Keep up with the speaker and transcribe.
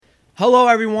Hello,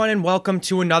 everyone, and welcome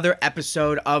to another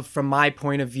episode of From My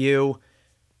Point of View.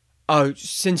 A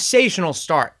sensational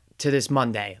start to this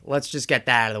Monday. Let's just get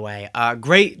that out of the way.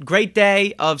 Great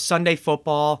day of Sunday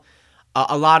football.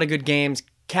 A lot of good games,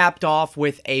 capped off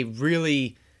with a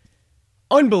really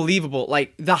unbelievable,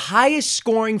 the highest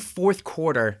scoring fourth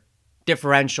quarter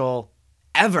differential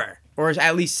ever, or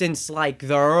at least since the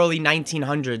early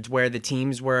 1900s, where the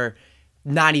teams were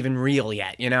not even real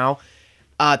yet,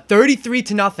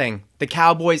 33-0. The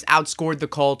Cowboys outscored the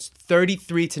Colts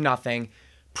 33-0.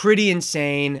 Pretty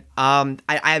insane. I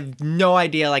have no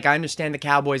idea. I understand the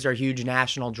Cowboys are a huge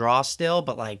national draw still,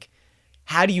 but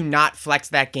how do you not flex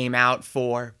that game out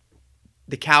for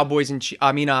the Cowboys and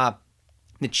the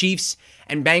Chiefs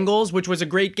and Bengals, which was a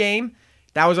great game?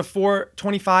 That was a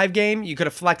 425 game. You could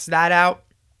have flexed that out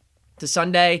to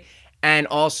Sunday, and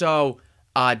also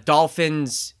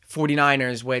Dolphins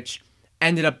 49ers, which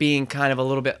ended up being kind of a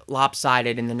little bit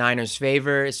lopsided in the Niners'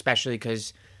 favor, especially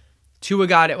because Tua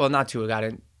got injured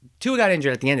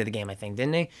at the end of the game, I think,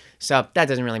 didn't he? So that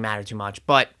doesn't really matter too much.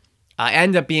 But it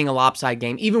ended up being a lopsided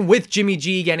game, even with Jimmy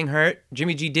G getting hurt.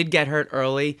 Jimmy G did get hurt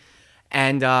early,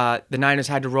 and the Niners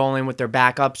had to roll in with their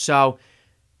backup. So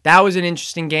that was an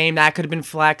interesting game. That could have been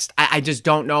flexed. I just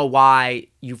don't know why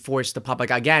you forced the public.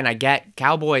 Again, I get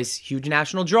Cowboys, huge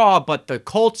national draw, but the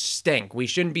Colts stink. We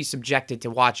shouldn't be subjected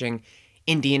to watching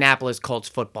Indianapolis Colts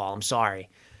football. I'm sorry.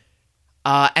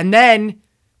 And then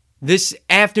this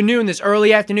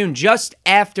early afternoon, just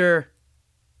after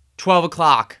 12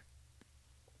 o'clock,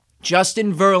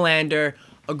 Justin Verlander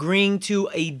agreeing to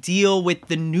a deal with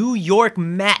the New York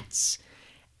Mets,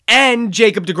 and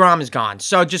Jacob deGrom is gone.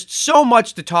 So just so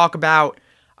much to talk about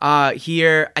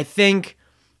here. I think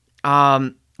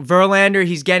Verlander,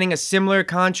 he's getting a similar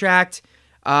contract,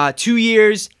 2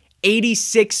 years,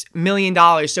 $86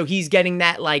 million. So he's getting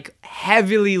that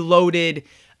heavily loaded.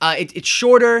 It's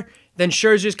shorter than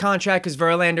Scherzer's contract because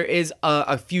Verlander is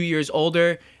a few years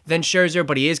older than Scherzer,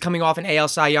 but he is coming off an AL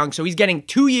Cy Young. So he's getting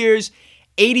 2 years,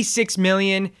 $86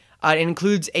 million. It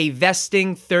includes a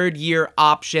vesting third-year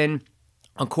option,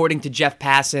 according to Jeff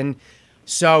Passan.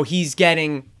 So he's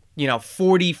getting,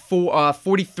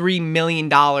 $43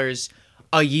 million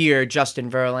a year, Justin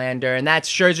Verlander, and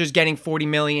that's Scherzer's getting $40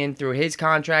 million through his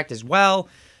contract as well.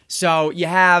 So you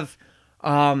have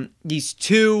these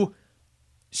two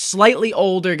slightly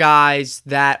older guys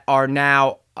that are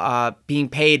now being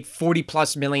paid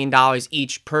 $40+ million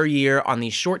each per year on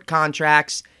these short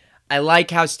contracts. I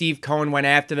like how Steve Cohen went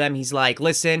after them. He's like,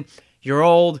 listen, you're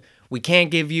old. We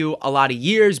can't give you a lot of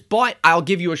years, but I'll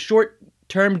give you a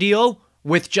short-term deal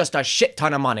with just a shit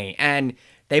ton of money. And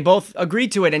they both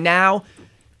agreed to it. And now,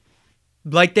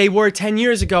 like they were 10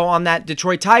 years ago on that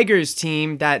Detroit Tigers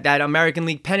team, that American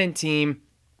League pennant team,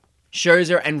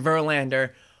 Scherzer and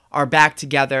Verlander are back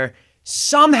together.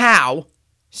 Somehow,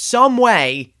 some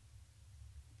way,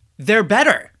 they're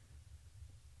better.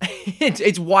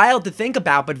 It's wild to think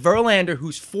about, but Verlander,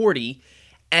 who's 40,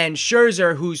 and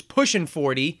Scherzer, who's pushing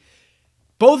 40,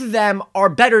 both of them are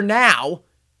better now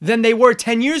than they were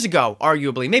 10 years ago,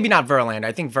 arguably. Maybe not Verlander.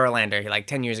 I think Verlander,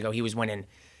 10 years ago, he was winning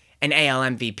an AL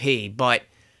MVP. But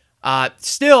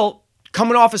still,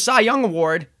 coming off a Cy Young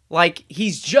award,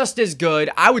 he's just as good.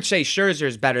 I would say Scherzer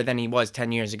is better than he was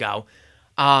 10 years ago.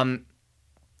 And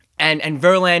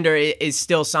Verlander is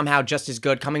still somehow just as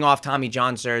good, coming off Tommy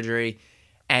John surgery,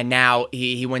 and now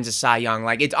he wins a Cy Young.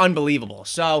 It's unbelievable.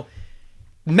 So,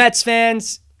 Mets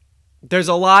fans, there's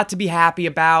a lot to be happy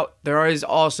about. There is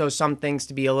also some things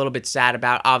to be a little bit sad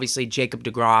about. Obviously, Jacob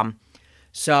deGrom.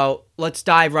 So let's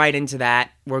dive right into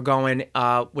that. We're going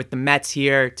with the Mets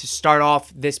here to start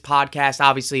off this podcast.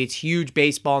 Obviously, it's huge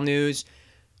baseball news.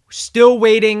 We're still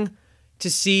waiting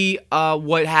to see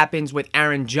what happens with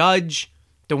Aaron Judge.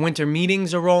 The winter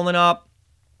meetings are rolling up.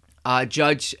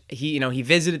 Judge, he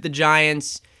visited the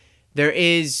Giants. There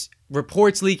is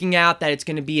reports leaking out that it's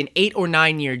going to be an 8 or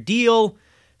 9 year deal.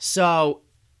 So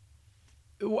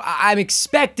I'm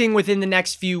expecting within the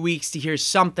next few weeks to hear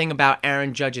something about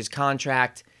Aaron Judge's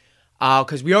contract,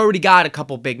 because we already got a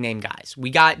couple big name guys. We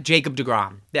got Jacob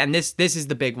deGrom, and this is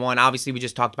the big one. Obviously, we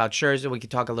just talked about Scherzer. We could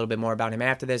talk a little bit more about him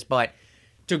after this, but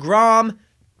deGrom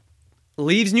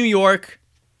leaves New York,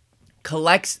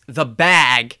 collects the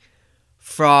bag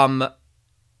from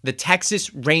the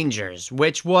Texas Rangers,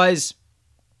 which was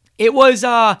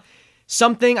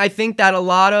something I think that a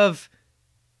lot of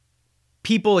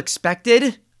people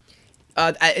expected,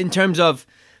 in terms of,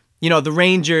 the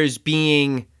Rangers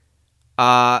being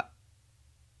a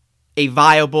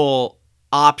viable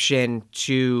option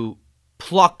to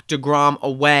pluck deGrom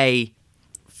away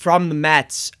from the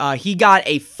Mets. He got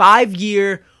a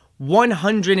 5-year,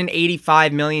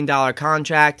 $185 million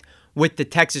contract with the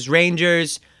Texas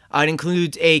Rangers. It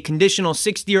includes a conditional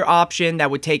 6-year option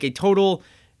that would take a total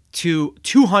to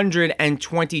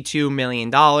 $222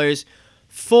 million.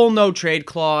 Full no-trade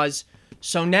clause.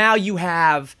 So now you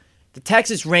have the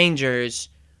Texas Rangers,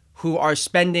 who are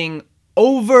spending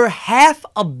over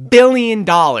 $500 million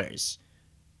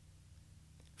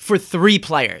for 3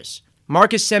 players.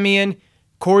 Marcus Semien,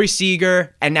 Corey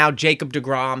Seager, and now Jacob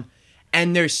deGrom.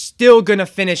 And they're still going to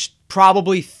finish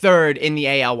probably 3rd in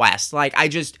the AL West.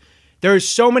 There's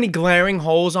so many glaring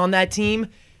holes on that team.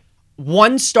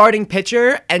 1 starting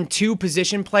pitcher and 2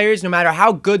 position players, no matter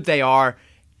how good they are,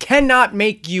 cannot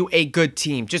make you a good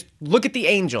team. Just look at the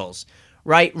Angels,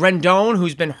 right? Rendon,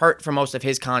 who's been hurt for most of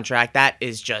his contract, that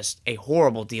is just a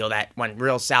horrible deal that went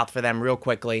real south for them real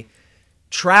quickly.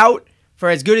 Trout, for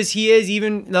as good as he is,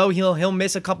 even though he'll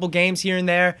miss a couple games here and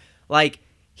there,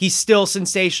 he's still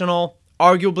sensational,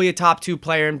 arguably a top 2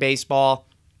 player in baseball.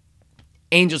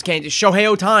 Angels can't.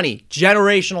 Shohei Ohtani,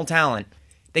 generational talent.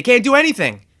 They can't do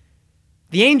anything.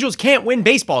 The Angels can't win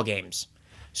baseball games.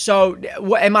 So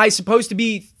am I supposed to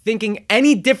be thinking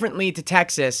any differently to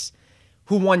Texas,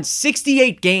 who won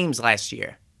 68 games last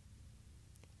year?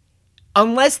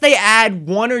 Unless they add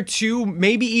 1 or 2,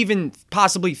 maybe even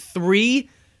possibly 3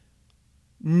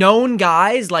 known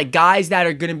guys, guys that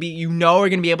are going to be, are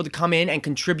going to be able to come in and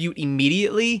contribute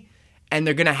immediately, and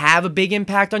they're going to have a big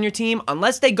impact on your team.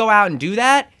 Unless they go out and do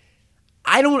that,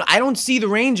 I don't see the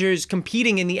Rangers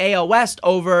competing in the AL West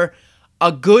over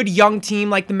a good young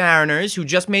team like the Mariners, who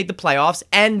just made the playoffs,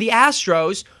 and the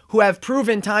Astros, who have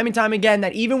proven time and time again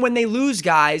that even when they lose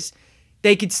guys,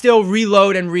 they could still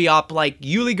reload and re-up.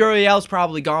 Yuli Gurriel's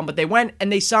probably gone, but they went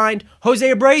and they signed Jose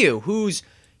Abreu, who's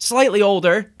slightly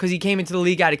older because he came into the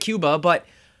league out of Cuba, but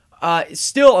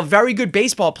still a very good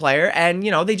baseball player, and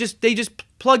they just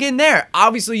plug in there.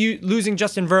 Obviously, losing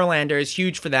Justin Verlander is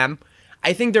huge for them.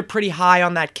 I think they're pretty high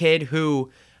on that kid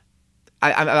who,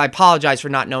 I apologize for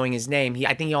not knowing his name.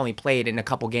 I think he only played in a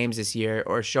couple games this year,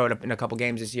 or showed up in a couple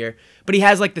games this year. But he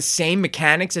has the same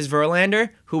mechanics as Verlander,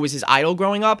 who was his idol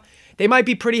growing up. They might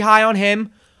be pretty high on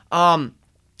him. I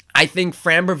think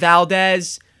Framber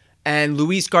Valdez and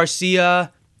Luis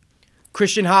Garcia,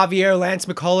 Christian Javier, Lance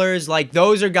McCullers,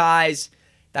 those are guys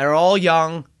that are all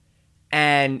young.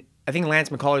 And I think Lance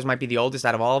McCullers might be the oldest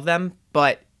out of all of them.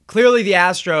 But clearly the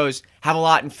Astros have a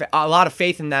lot of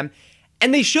faith in them.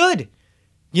 And they should.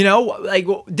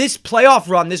 This playoff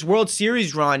run, this World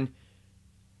Series run,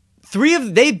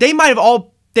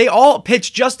 they all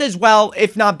pitched just as well,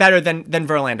 if not better than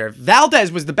Verlander. Valdez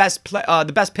was the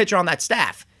best pitcher on that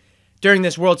staff during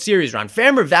this World Series run.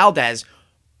 Framber Valdez,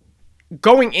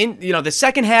 going in, the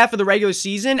second half of the regular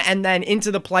season and then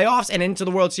into the playoffs and into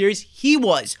the World Series, he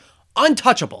was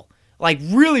untouchable.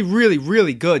 Really, really,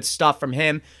 really good stuff from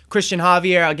him. Christian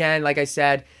Javier, again, like I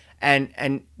said,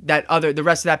 and the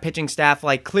rest of that pitching staff,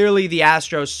 clearly the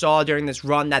Astros saw during this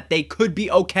run that they could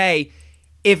be okay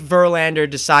if Verlander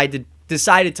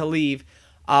decided to leave,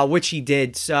 which he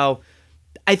did. So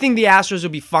I think the Astros will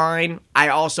be fine. I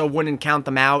also wouldn't count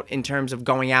them out in terms of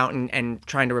going out and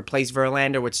trying to replace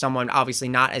Verlander with someone obviously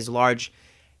not as large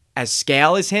as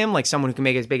scale as him, someone who can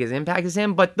make as big as impact as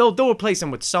him, but they'll replace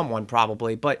him with someone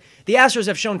probably. But the Astros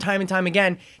have shown time and time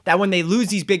again that when they lose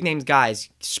these big names guys,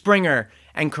 Springer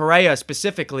and Correa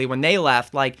specifically, when they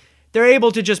left, they're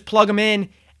able to just plug them in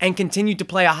and continue to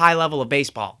play a high level of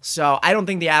baseball. So I don't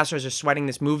think the Astros are sweating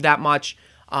this move that much.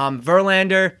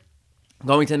 Verlander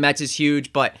going to the Mets is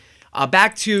huge, but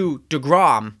back to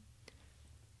deGrom.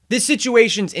 This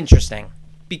situation's interesting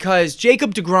because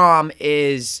Jacob deGrom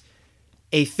is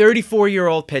a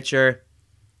 34-year-old pitcher.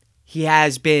 He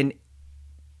has been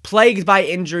plagued by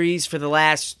injuries for the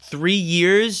last 3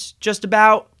 years, just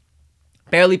about.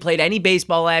 Barely played any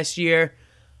baseball last year.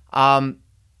 But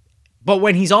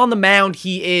when he's on the mound,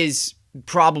 he is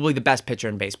probably the best pitcher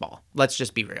in baseball. Let's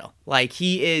just be real.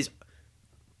 He is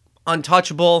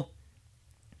untouchable,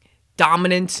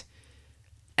 dominant,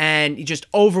 and he just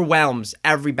overwhelms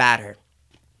every batter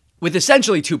with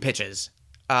essentially 2 pitches,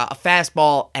 a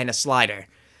fastball and a slider.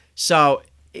 So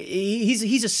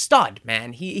he's a stud,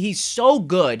 man. He's so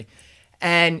good.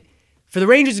 And for the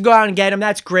Rangers to go out and get him,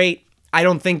 that's great. I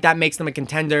don't think that makes them a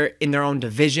contender in their own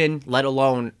division, let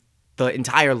alone the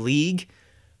entire league.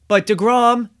 But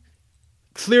deGrom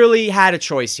clearly had a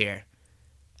choice here.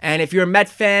 And if you're a Met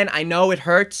fan, I know it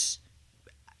hurts.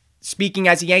 Speaking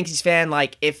as a Yankees fan,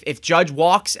 if Judge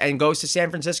walks and goes to San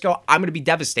Francisco, I'm going to be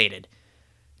devastated.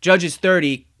 Judge is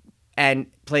 30 and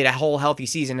played a whole healthy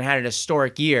season and had an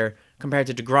historic year compared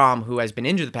to deGrom, who has been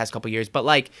injured the past couple years.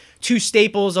 But 2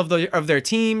 staples of their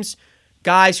teams,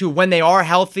 guys who, when they are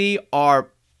healthy, are,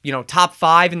 top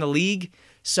 5 in the league.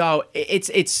 So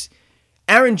it's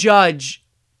Aaron Judge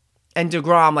and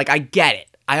deGrom. Like, I get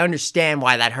it. I understand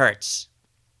why that hurts.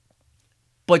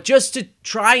 But just to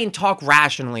try and talk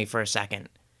rationally for a second,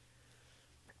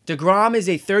 deGrom is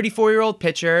a 34-year-old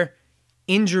pitcher,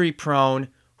 injury prone,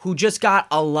 who just got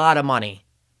a lot of money.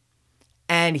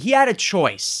 And he had a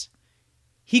choice.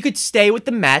 He could stay with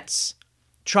the Mets,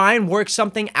 try and work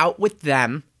something out with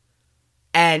them,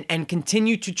 and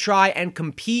continue to try and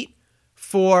compete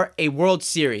for a World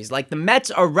Series. Like, the Mets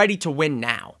are ready to win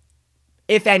now.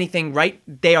 If anything, right?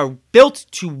 They are built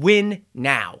to win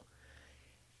now.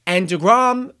 And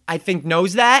deGrom, I think,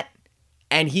 knows that.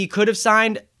 And he could have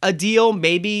signed a deal,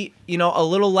 maybe, a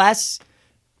little less,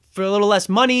 for a little less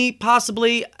money,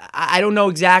 possibly. I don't know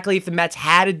exactly if the Mets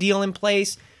had a deal in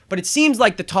place. But it seems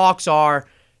like the talks are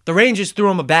the Rangers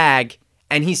threw him a bag,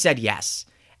 and he said yes.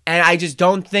 And I just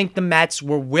don't think the Mets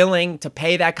were willing to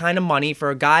pay that kind of money for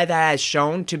a guy that has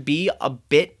shown to be a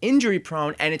bit injury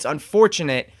prone. And it's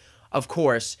unfortunate, of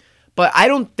course. But I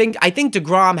think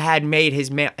deGrom had made his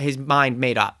mind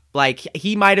made up. Like,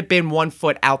 he might have been 1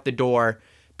 foot out the door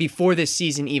before this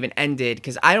season even ended,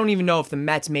 because I don't even know if the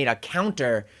Mets made a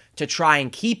counter to try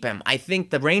and keep him. I think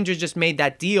the Rangers just made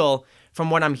that deal. From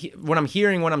what I'm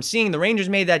hearing, what I'm seeing, the Rangers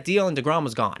made that deal and deGrom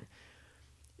was gone.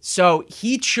 So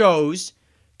he chose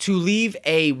to leave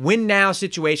a win-now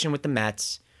situation with the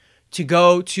Mets to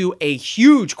go to a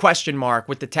huge question mark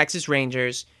with the Texas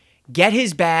Rangers, get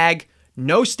his bag,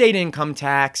 no state income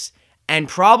tax, and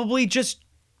probably just,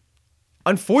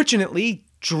 unfortunately,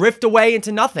 drift away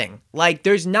into nothing. Like,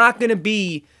 there's not going to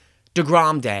be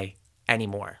deGrom Day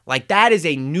anymore. Like, that is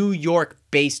a New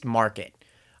York-based market.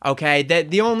 Okay,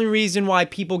 the only reason why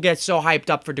people get so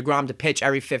hyped up for deGrom to pitch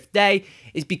every 5th day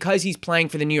is because he's playing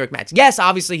for the New York Mets. Yes,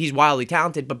 obviously he's wildly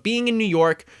talented, but being in New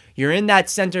York, you're in that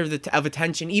center of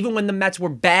attention. Even when the Mets were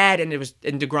bad and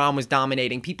deGrom was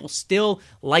dominating, people still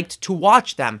liked to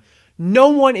watch them. No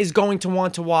one is going to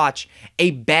want to watch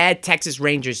a bad Texas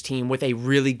Rangers team with a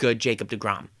really good Jacob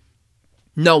deGrom.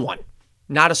 No one,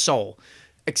 not a soul,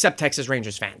 except Texas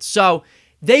Rangers fans. So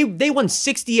they won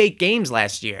 68 games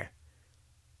last year.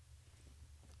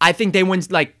 I think they win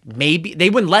they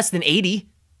win less than 80.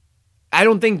 I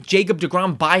don't think Jacob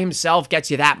deGrom by himself gets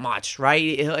you that much,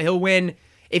 right? He'll win,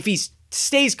 if he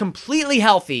stays completely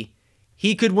healthy,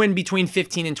 he could win between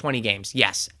 15 and 20 games.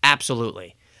 Yes,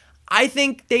 absolutely. I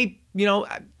think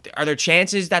are there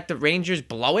chances that the Rangers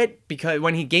blow it because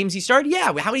when games he started?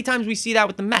 Yeah, how many times we see that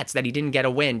with the Mets, that he didn't get a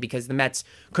win because the Mets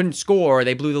couldn't score or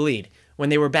they blew the lead when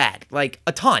they were bad? Like,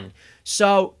 a ton.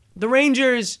 So the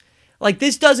Rangers,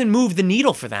 this doesn't move the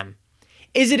needle for them.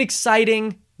 Is it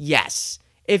exciting? Yes.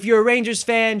 If you're a Rangers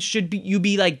fan, should you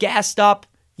be gassed up?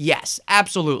 Yes,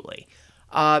 absolutely.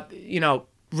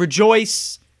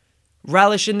 Rejoice,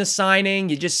 relish in the signing.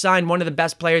 You just signed one of the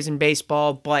best players in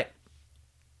baseball, but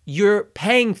you're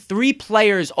paying 3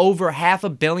 players over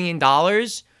 $500 million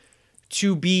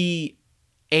to be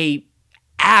a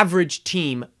average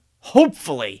team.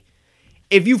 Hopefully,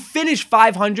 if you finish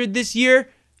 500 this year,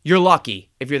 you're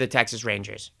lucky. If you're the Texas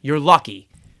Rangers, you're lucky.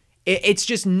 It's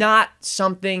just not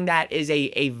something that is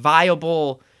a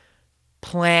viable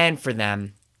plan for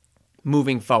them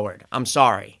moving forward. I'm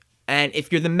sorry. And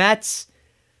if you're the Mets,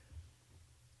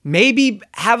 maybe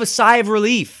have a sigh of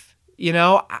relief.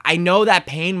 I know that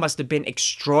pain must have been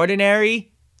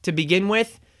extraordinary to begin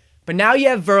with, but now you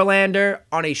have Verlander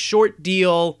on a short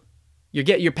deal.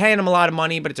 You're paying him a lot of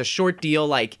money, but it's a short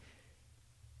deal.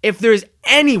 If there's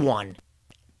anyone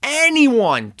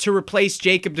to replace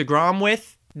Jacob deGrom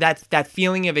with, that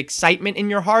feeling of excitement in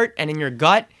your heart and in your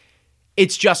gut,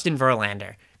 it's Justin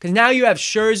Verlander. Because now you have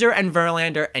Scherzer and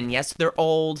Verlander, and yes, they're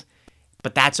old,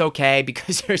 but that's okay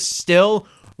because they're still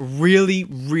really,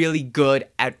 really good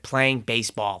at playing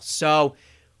baseball. So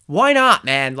why not,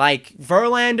 man?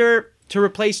 Verlander to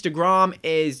replace deGrom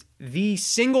is the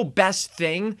single best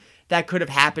thing that could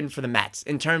have happened for the Mets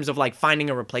in terms of finding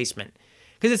a replacement.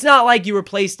 Because it's not like you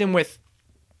replaced him with,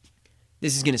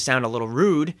 this is going to sound a little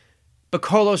rude, but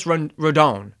Carlos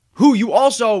Rodon, who you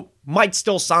also might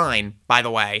still sign, by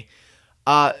the way.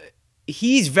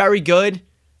 He's very good.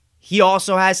 He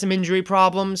also has some injury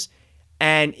problems,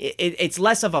 and it's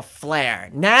less of a flare.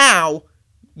 Now,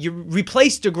 you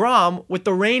replace deGrom with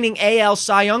the reigning AL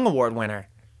Cy Young Award winner.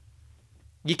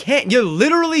 You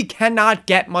literally cannot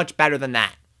get much better than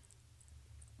that.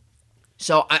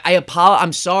 So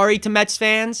I'm sorry to Mets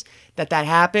fans that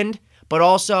happened, but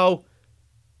also,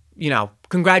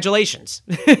 congratulations.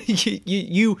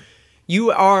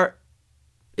 you are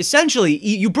essentially,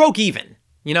 you broke even.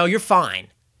 You're fine.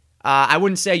 I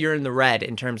wouldn't say you're in the red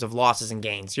in terms of losses and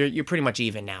gains. You're pretty much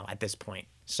even now at this point.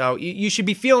 So you should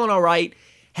be feeling all right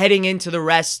heading into the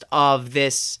rest of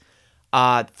this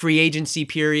free agency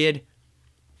period.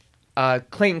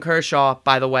 Clayton Kershaw,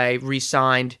 by the way,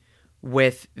 re-signed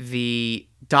with the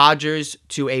Dodgers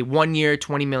to a 1-year,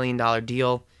 $20 million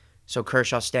deal. So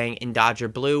Kershaw staying in Dodger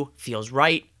blue feels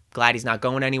right. Glad he's not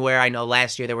going anywhere. I know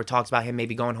last year there were talks about him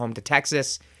maybe going home to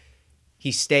Texas.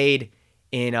 He stayed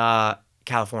in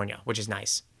California, which is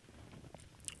nice.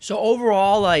 So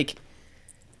overall, like,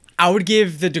 I would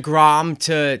give the deGrom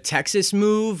to Texas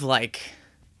move like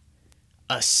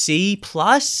a C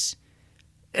plus.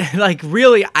 Like,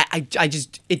 really, I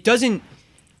just, it doesn't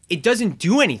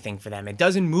do anything for them. It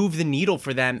doesn't move the needle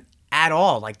for them at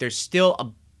all. Like, they're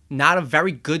still not a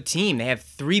very good team. They have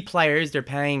 3 players they're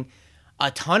paying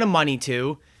a ton of money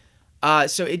to.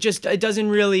 So it doesn't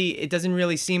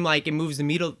really seem like it moves the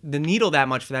needle that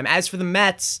much for them. As for the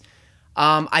Mets,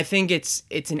 I think it's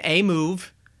an A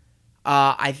move.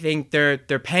 I think they're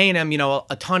paying him,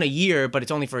 a ton a year, but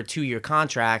it's only for a 2-year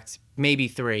contract, maybe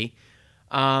 3.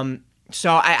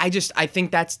 So I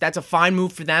think that's a fine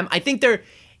move for them. I think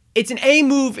it's an A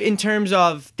move in terms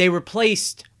of they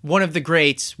replaced one of the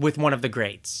greats with one of the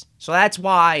greats. So that's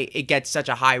why it gets such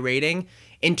a high rating.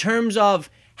 In terms of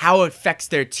how it affects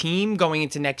their team going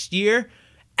into next year,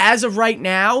 as of right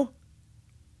now,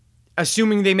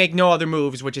 assuming they make no other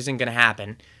moves, which isn't going to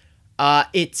happen,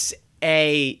 it's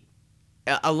a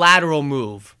lateral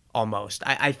move almost.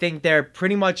 I think they're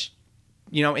pretty much,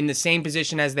 in the same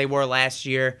position as they were last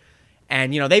year.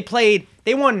 And,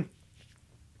 they won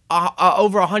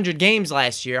over 100 games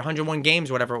last year, 101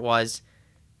 games, whatever it was,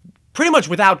 pretty much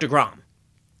without deGrom.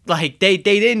 Like, they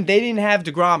didn't have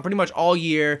deGrom pretty much all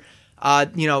year.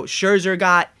 Scherzer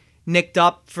got nicked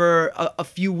up for a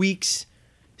few weeks.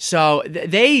 So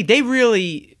they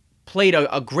really played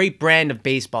a great brand of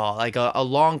baseball, like a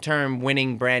long-term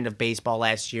winning brand of baseball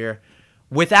last year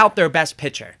without their best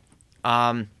pitcher.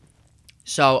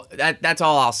 So that's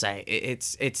all I'll say.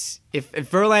 It's if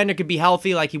Verlander could be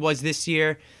healthy like he was this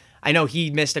year, I know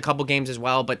he missed a couple games as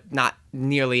well, but not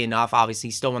nearly enough. Obviously,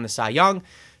 he still won the Cy Young.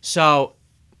 So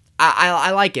I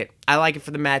like it. I like it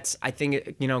for the Mets. I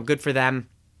think, good for them.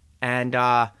 And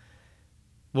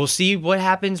we'll see what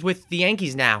happens with the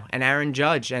Yankees now and Aaron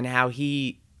Judge and how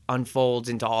he unfolds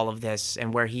into all of this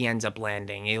and where he ends up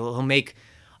landing. He'll make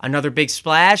another big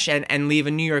splash and leave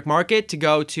a New York market to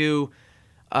go to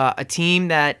a team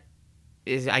that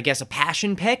is, I guess, a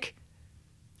passion pick?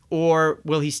 Or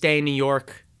will he stay in New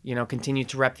York, continue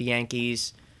to rep the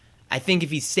Yankees? I think if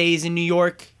he stays in New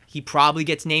York, he probably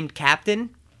gets named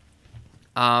captain.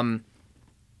 But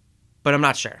I'm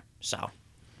not sure. So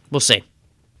we'll see.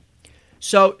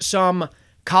 So some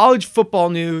college football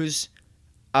news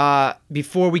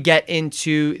before we get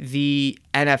into the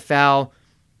NFL.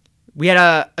 We had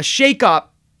a shakeup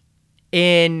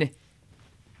in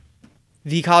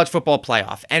the college football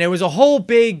playoff, and it was a whole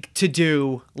big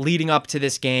to-do leading up to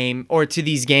this game, or to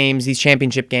these games, these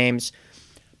championship games,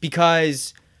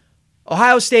 because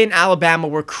Ohio State and Alabama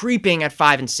were creeping at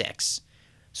 5 and 6.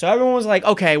 So everyone was like,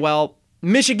 okay, well,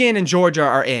 Michigan and Georgia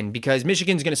are in because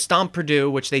Michigan's going to stomp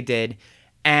Purdue, which they did,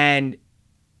 and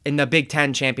in the Big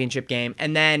Ten championship game.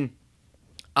 And then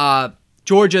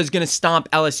Georgia is going to stomp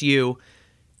LSU.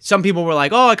 Some people were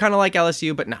like, oh, I kind of like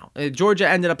LSU, but no. Georgia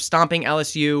ended up stomping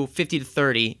LSU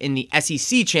 50-30 in the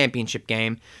SEC championship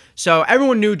game. So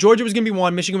everyone knew Georgia was going to be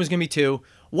 1, Michigan was going to be 2.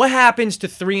 What happens to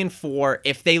 3 and 4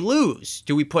 if they lose?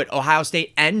 Do we put Ohio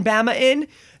State and Bama in?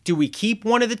 Do we keep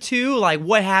one of the two? Like,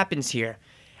 what happens here?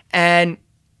 And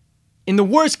in the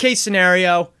worst case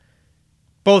scenario,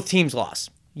 both teams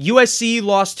lost. USC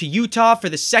lost to Utah for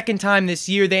the second time this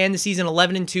year. They end the season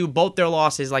 11-2. Both their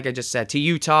losses, like I just said, to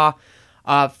Utah.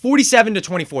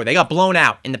 47-24. They got blown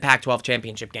out in the Pac-12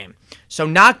 championship game. So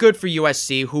not good for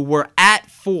USC, who were at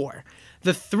 4.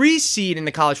 The 3 seed in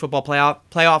the college football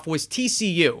playoff was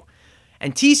TCU.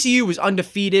 And TCU was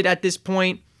undefeated at this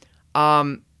point.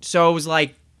 So it was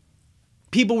like,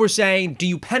 people were saying, do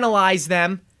you penalize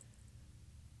them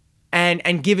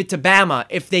and give it to Bama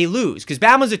if they lose? Because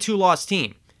Bama's a 2-loss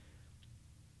team.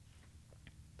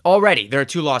 Already, they're a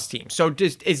 2-loss team. So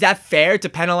is that fair to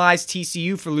penalize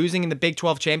TCU for losing in the Big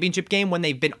 12 championship game when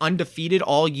they've been undefeated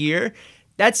all year?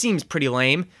 That seems pretty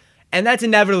lame. And that's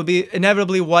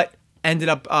inevitably what ended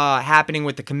up happening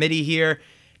with the committee here.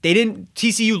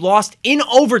 TCU lost in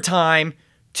overtime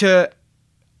to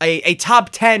a top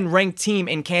 10 ranked team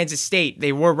in Kansas State.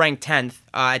 They were ranked 10th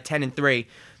at 10-3.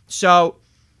 So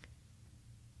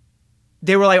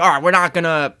they were like, all right, we're not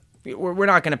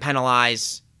gonna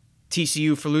penalize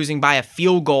TCU for losing by a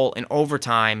field goal in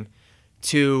overtime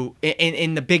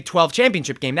in the Big 12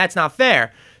 championship game. That's not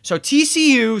fair. So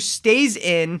TCU stays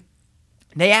in.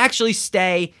 They actually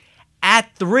stay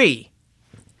at 3.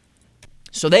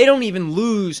 So they don't even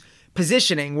lose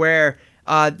positioning where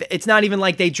it's not even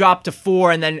like they dropped to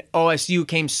 4 and then OSU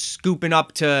came scooping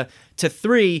up to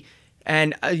 3.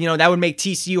 And, that would make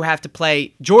TCU have to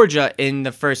play Georgia in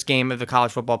the first game of the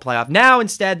college football playoff. Now,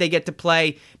 instead, they get to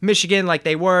play Michigan like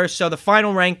they were. So the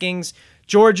final rankings,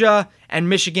 Georgia and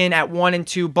Michigan at 1 and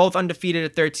 2, both undefeated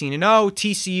at 13 and 0.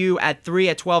 TCU at 3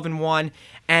 at 12 and 1.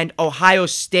 And Ohio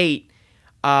State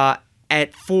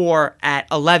at 4 at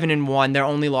 11 and 1. Their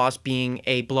only loss being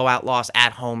a blowout loss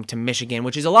at home to Michigan,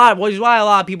 which is why a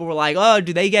lot of people were like, oh,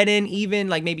 do they get in even?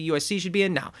 Like maybe USC should be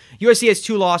in? No. USC has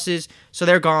 2 losses, so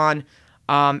they're gone.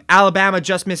 Alabama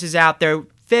just misses out. They're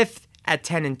 5th at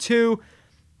 10 and 2.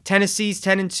 Tennessee's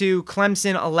 10 and 2.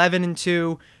 Clemson 11 and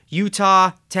 2.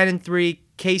 Utah 10 and 3.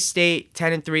 K-State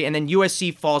 10 and 3. And then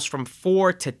USC falls from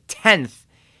 4 to 10th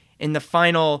in the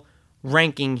final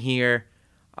ranking here.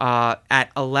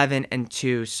 At 11 and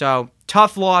 2. So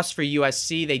tough loss for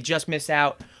USC. They just missed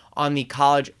out on the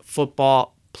college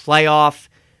football playoff.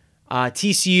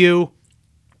 TCU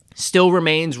still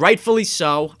remains, rightfully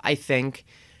so, I think.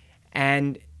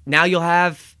 And now you'll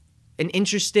have an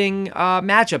interesting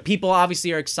matchup. People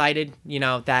obviously are excited,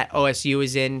 that OSU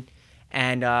is in.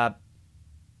 And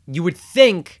you would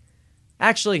think,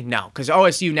 actually, no, because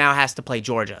OSU now has to play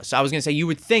Georgia. So I was going to say, you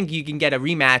would think you can get a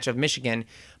rematch of Michigan.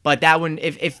 But that one,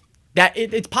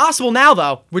 it's possible now,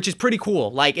 though, which is pretty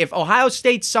cool. Like, if Ohio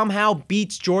State somehow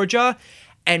beats Georgia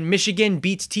and Michigan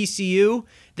beats TCU,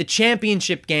 the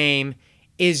championship game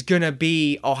is going to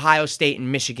be Ohio State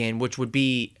and Michigan, which would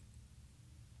be,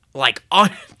 like,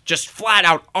 just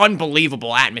flat-out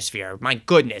unbelievable atmosphere. My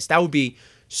goodness, that would be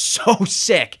so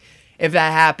sick if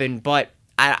that happened. But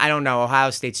I don't know. Ohio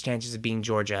State's chances of being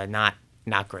Georgia, not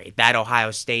great. That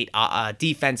Ohio State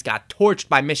defense got torched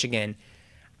by Michigan.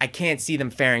 I can't see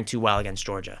them faring too well against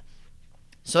Georgia.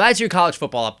 So that's your college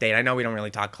football update. I know we don't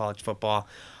really talk college football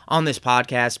on this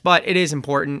podcast, but it is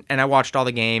important, and I watched all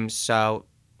the games, so,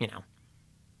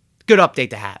 good update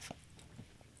to have.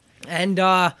 And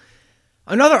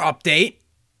another update,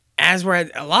 as we're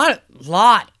at a lot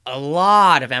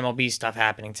of MLB stuff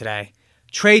happening today.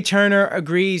 Trey Turner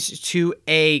agrees to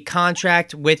a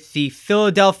contract with the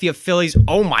Philadelphia Phillies.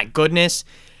 Oh, my goodness.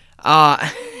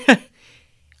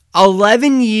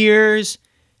 11 years,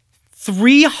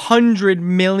 $300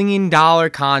 million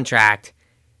contract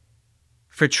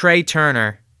for Trey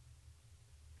Turner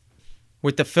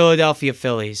with the Philadelphia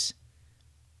Phillies.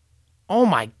 Oh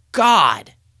my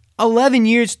God. 11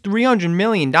 years, $300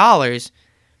 million.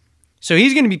 So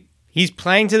he's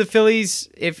playing to the Phillies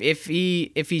if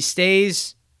he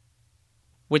stays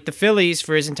with the Phillies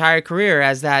for his entire career,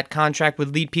 as that contract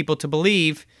would lead people to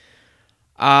believe.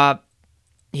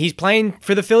 He's playing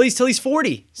for the Phillies till he's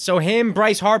 40. So him,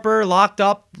 Bryce Harper, locked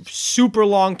up super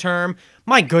long term.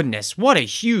 My goodness, what a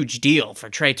huge deal for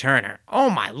Trey Turner. Oh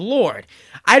my Lord.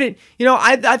 I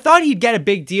thought he'd get a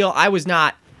big deal. I was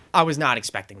not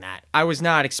expecting that. I was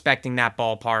not expecting that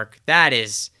ballpark. That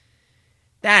is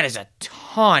a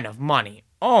ton of money.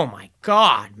 Oh my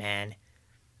God, man.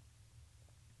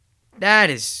 That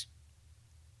is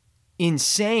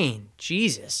insane.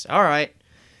 Jesus. All right.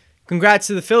 Congrats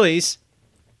to the Phillies.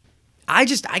 I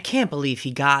can't believe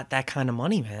he got that kind of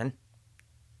money, man.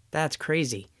 That's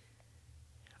crazy.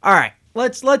 All right,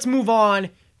 let's move on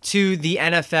to the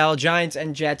NFL. Giants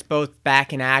and Jets both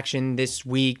back in action this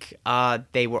week.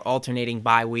 They were alternating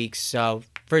bye weeks, so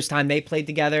first time they played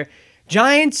together.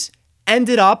 Giants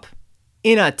ended up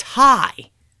in a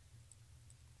tie,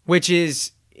 which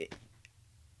is,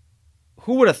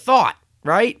 who would have thought,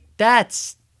 right?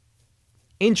 That's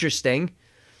interesting.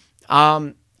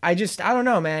 I don't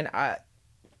know, man.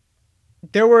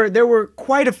 There were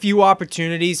quite a few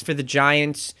opportunities for the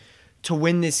Giants to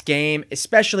win this game,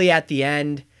 especially at the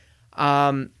end.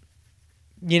 With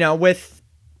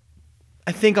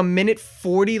I think a minute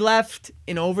 40 left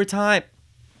in overtime,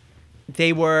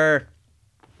 they were.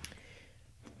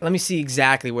 Let me see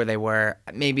exactly where they were.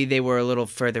 Maybe they were a little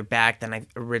further back than I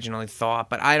originally thought,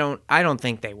 but I don't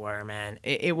think they were, man.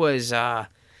 It was.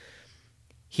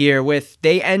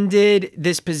 They ended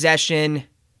this possession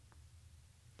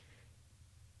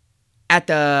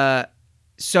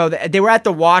they were at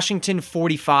the Washington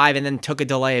 45 and then took a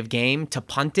delay of game to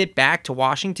punt it back to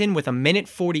Washington with a minute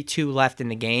 42 left in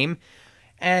the game.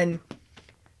 And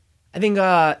I think,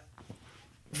 I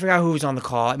forgot who was on the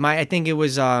call. I think it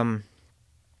was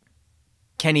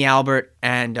Kenny Albert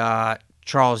and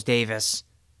Charles Davis.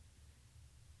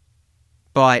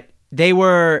 But they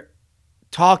were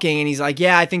talking, and he's like,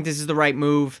 yeah, I think this is the right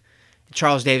move.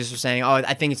 Charles Davis was saying, oh,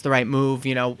 I think it's the right move.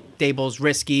 Daboll's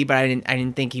risky, but I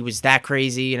didn't think he was that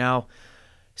crazy,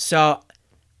 So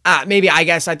maybe I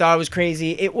guess I thought it was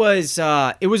crazy. It was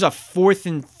a 4th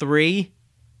and 3.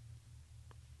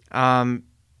 Yeah,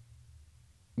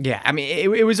 I mean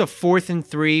it was a 4th and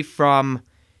 3 from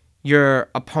your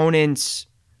opponent's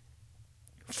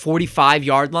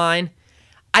 45-yard line.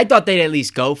 I thought they'd at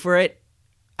least go for it.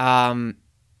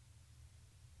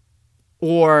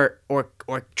 Or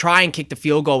try and kick the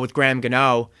field goal with Graham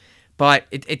Gano. But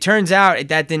it turns out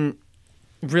that didn't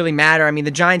really matter. I mean,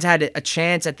 the Giants had a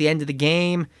chance at the end of the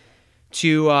game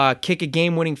to kick a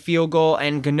game-winning field goal,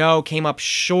 and Gano came up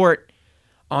short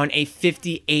on a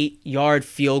 58-yard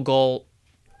field goal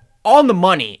on the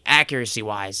money,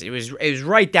 accuracy-wise. It was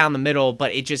right down the middle,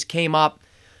 but it just came up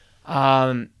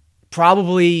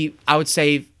probably, I would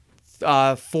say,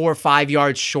 4 or 5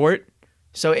 yards short.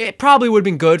 So it probably would have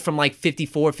been good from like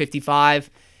 54, 55.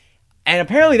 And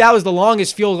apparently that was the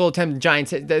longest field goal attempt in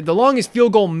Giants. The longest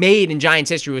field goal made in Giants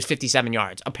history was 57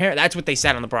 yards. Apparently that's what they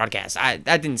said on the broadcast. That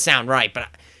didn't sound right, but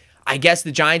I guess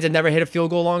the Giants have never hit a field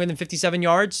goal longer than 57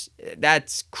 yards.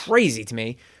 That's crazy to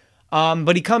me.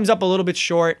 But he comes up a little bit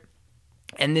short,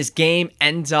 and this game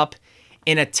ends up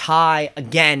in a tie.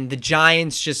 Again, the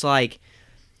Giants just like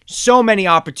so many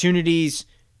opportunities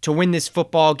to win this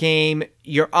football game.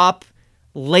 You're up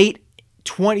late,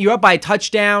 you're up by a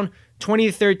touchdown,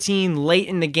 20-13, late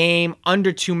in the game,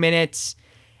 under 2 minutes,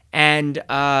 and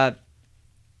they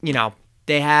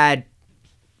had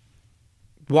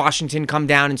Washington come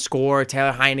down and score.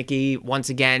 Taylor Heineke once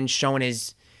again showing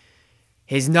his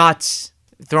nuts,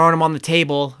 throwing him on the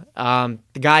table. The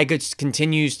guy just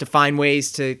continues to find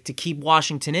ways to keep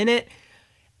Washington in it,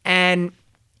 and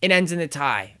it ends in a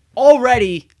tie.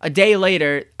 Already a day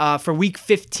later, for Week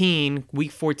 15,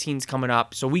 Week 14's coming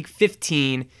up. So Week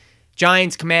 15,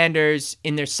 Giants Commanders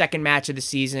in their second match of the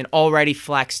season already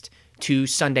flexed to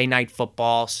Sunday Night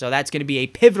Football. So that's going to be a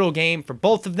pivotal game for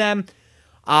both of them.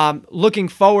 Looking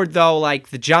forward, though,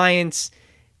 like the Giants,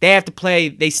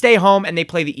 they stay home and they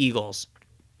play the Eagles.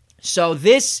 So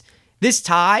this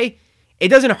tie, it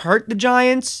doesn't hurt the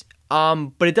Giants,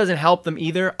 but it doesn't help them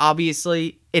either.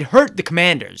 Obviously, it hurt the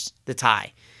Commanders, the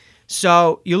tie.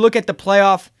 So you look at the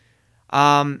playoff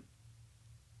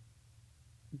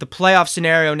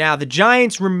scenario now. The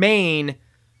Giants remain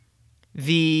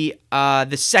the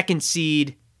second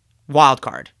seed wild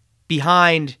card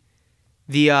behind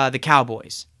the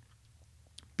Cowboys,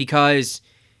 because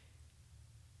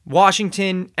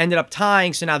Washington ended up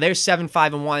tying. So now they're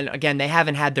 7-5-1. Again, they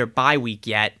haven't had their bye week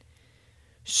yet,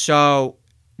 so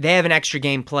they have an extra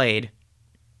game played.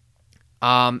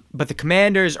 But the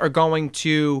Commanders are going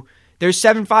to. They're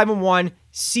 7-5-1.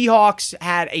 Seahawks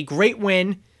had a great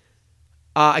win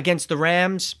against the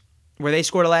Rams, where they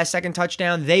scored a last-second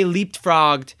touchdown. They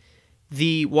leapfrogged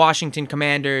the Washington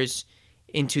Commanders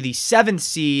into the 7th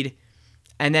seed,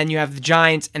 and then you have the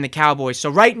Giants and the Cowboys. So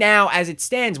right now, as it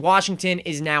stands, Washington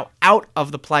is now out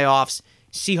of the playoffs.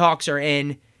 Seahawks are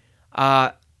in.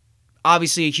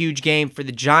 Obviously, a huge game for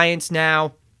the Giants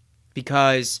now,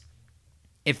 because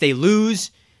if they lose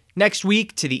next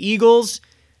week to the Eagles,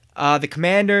 the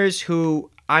Commanders,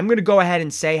 who I'm going to go ahead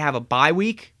and say have a bye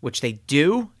week, which they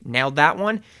do, nailed that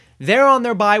one. They're on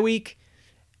their bye week,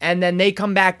 and then they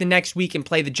come back the next week and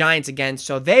play the Giants again.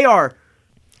 So they are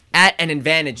at an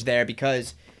advantage there,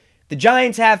 because the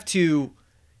Giants have to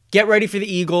get ready for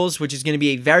the Eagles, which is going to be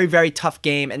a very, very tough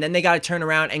game, and then they got to turn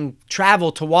around and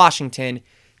travel to Washington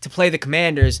to play the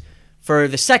Commanders for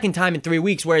the second time in 3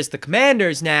 weeks, whereas the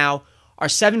Commanders now are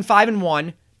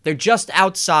 7-5-1. They're just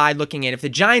outside looking in. If the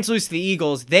Giants lose to the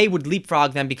Eagles, they would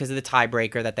leapfrog them because of the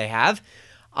tiebreaker that they have.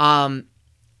 And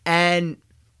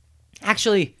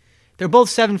actually, they're both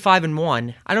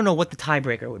 7-5-1. I don't know what the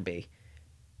tiebreaker would be.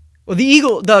 Well,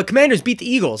 the Commanders beat the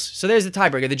Eagles, so there's the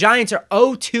tiebreaker. The Giants are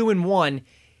 0-2-1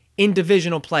 in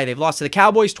divisional play. They've lost to the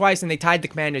Cowboys twice, and they tied the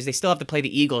Commanders. They still have to play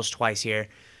the Eagles twice here.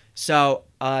 So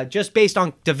just based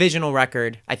on divisional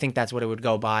record, I think that's what it would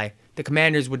go by. The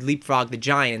Commanders would leapfrog the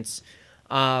Giants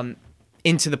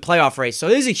into the playoff race. So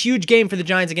this is a huge game for the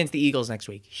Giants against the Eagles next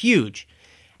week. Huge.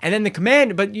 And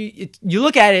then but you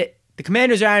look at it, the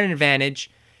Commanders are at an advantage.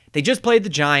 They just played the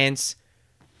Giants.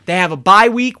 They have a bye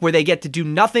week where they get to do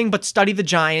nothing but study the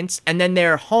Giants, and then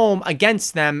they're home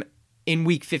against them in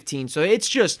week 15. So it's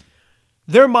just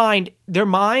their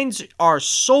minds are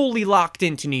solely locked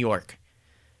into New York.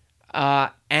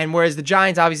 And whereas the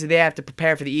Giants, obviously, they have to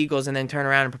prepare for the Eagles and then turn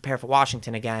around and prepare for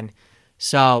Washington again.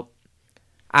 So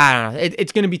I don't know.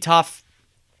 It's going to be tough.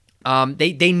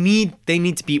 They need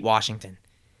to beat Washington.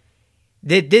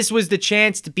 This was the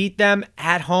chance to beat them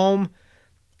at home,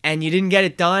 and you didn't get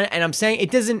it done. And I'm saying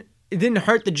it didn't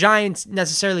hurt the Giants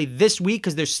necessarily this week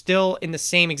because they're still in the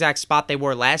same exact spot they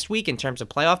were last week in terms of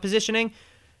playoff positioning.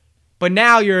 But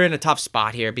now you're in a tough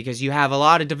spot here because you have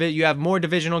you have more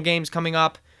divisional games coming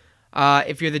up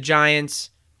if you're the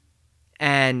Giants,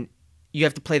 and you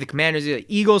have to play the Commanders,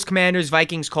 Eagles, Commanders,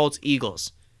 Vikings, Colts,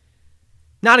 Eagles.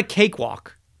 Not a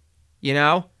cakewalk, you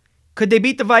know? Could they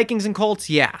beat the Vikings and Colts?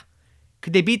 Yeah.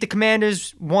 Could they beat the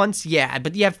Commanders once? Yeah.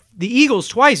 But you have the Eagles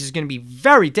twice is going to be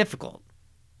very difficult.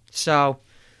 So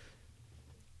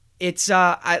it's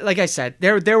like I said,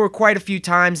 there were quite a few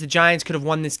times the Giants could have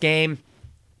won this game.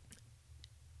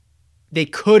 They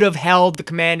could have held the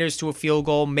Commanders to a field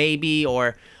goal, maybe,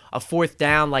 or a fourth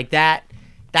down like that.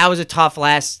 That was a tough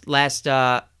last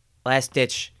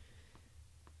ditch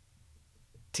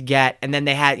to get. And then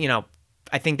they had,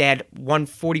 I think they had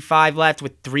 1:45 left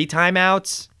with 3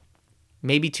 timeouts,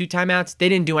 maybe 2 timeouts. They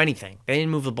didn't do anything. They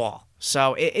didn't move the ball.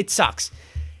 So it sucks.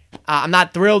 I'm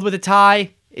not thrilled with a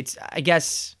tie. I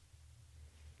guess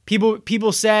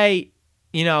people say,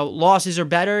 losses are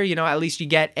better. At least you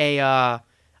get a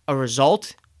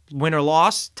result, win or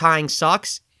loss. Tying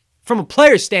sucks. From a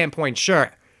player standpoint,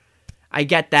 sure, I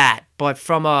get that. But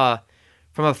from a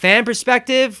fan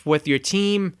perspective, with your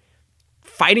team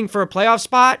fighting for a playoff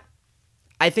spot,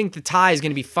 I think the tie is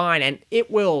going to be fine, and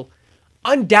it will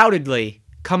undoubtedly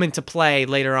come into play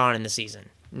later on in the season,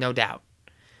 no doubt.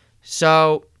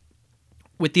 So,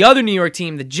 with the other New York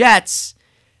team, the Jets,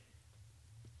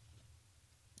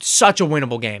 such a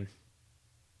winnable game.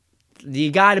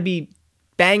 You got to be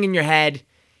banging your head.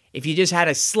 If you just had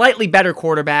a slightly better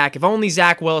quarterback, if only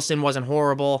Zach Wilson wasn't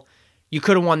horrible, you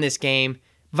could have won this game.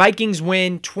 Vikings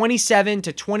win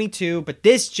 27-22, but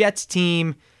this Jets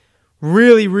team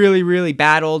really, really, really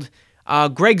battled.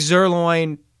 Greg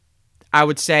Zuerlein, I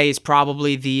would say, is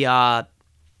probably the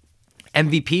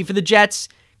MVP for the Jets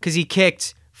because he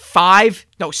kicked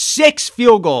 6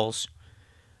 field goals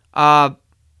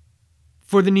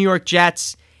for the New York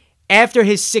Jets. After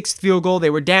his 6th field goal, they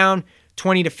were down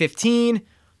 20-15.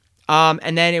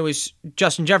 And then it was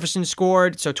Justin Jefferson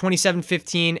scored, so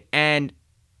 27-15, and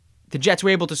the Jets were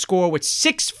able to score with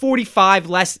 6:45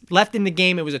 left in the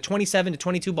game. It was a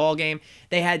 27-22 ball game.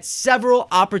 They had several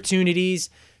opportunities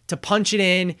to punch it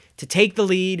in, to take the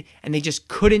lead, and they just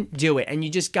couldn't do it. And you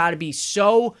just got to be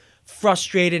so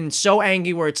frustrated and so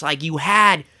angry where it's like you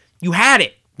had it.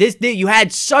 You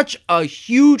had such a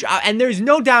huge, and there's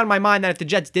no doubt in my mind that if the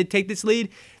Jets did take this lead,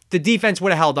 the defense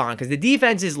would have held on because the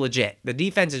defense is legit. The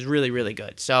defense is really, really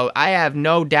good. So I have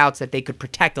no doubts that they could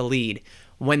protect a lead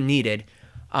when needed.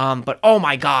 But oh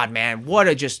my God, man, what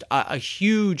a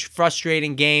huge,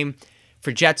 frustrating game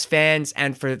for Jets fans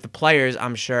and for the players,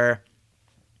 I'm sure.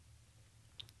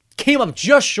 Came up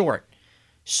just short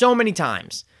so many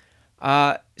times.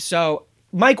 So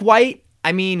Mike White,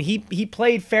 I mean, he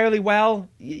played fairly well.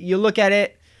 You look at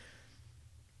it,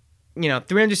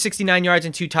 369 yards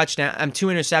and 2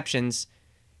 interceptions.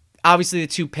 Obviously, the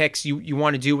 2 picks you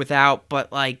want to do without,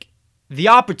 but like the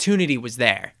opportunity was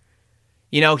there.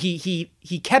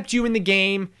 He kept you in the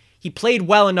game. He played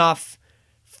well enough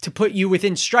to put you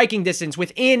within striking distance,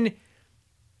 within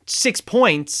 6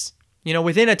 points,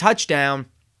 within a touchdown.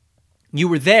 You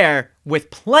were there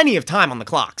with plenty of time on the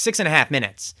clock, 6.5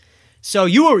 minutes. So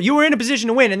you were in a position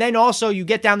to win, and then also you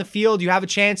get down the field, you have a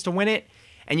chance to win it,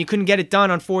 and you couldn't get it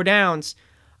done on 4 downs.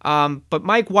 But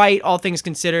Mike White, all things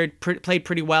considered, played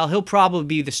pretty well. He'll probably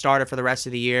be the starter for the rest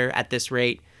of the year at this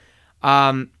rate.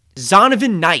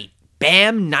 Zonovan Knight,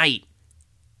 Bam Knight.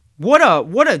 What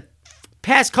a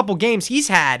past couple games he's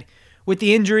had with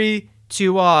the injury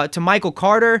to Michael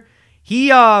Carter. He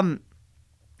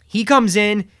comes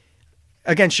in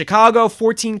against Chicago,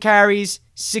 14 carries,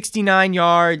 69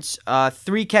 yards,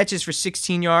 3 catches for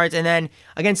 16 yards. And then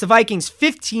against the Vikings,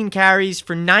 15 carries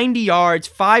for 90 yards,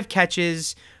 5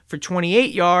 catches for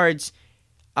 28 yards.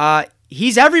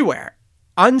 He's everywhere.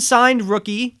 Unsigned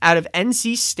rookie out of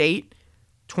NC State,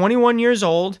 21 years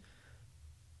old.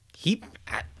 He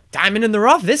diamond in the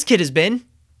rough, this kid has been.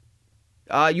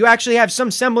 You actually have some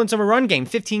semblance of a run game.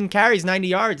 15 carries, 90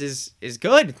 yards is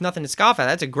good. It's nothing to scoff at.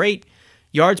 That's a great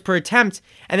yards per attempt.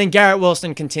 And then Garrett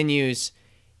Wilson continues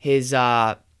his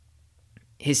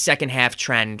second half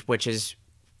trend, which is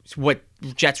what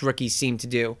Jets rookies seem to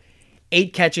do.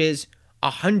 8 catches,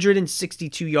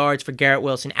 162 yards for Garrett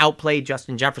Wilson. Outplayed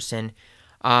Justin Jefferson.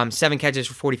 7 catches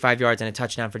for 45 yards and a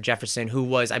touchdown for Jefferson, who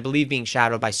was, I believe, being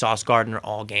shadowed by Sauce Gardner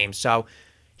all game. So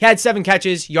he had 7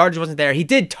 catches. Yardage wasn't there. He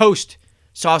did toast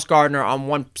Sauce Gardner on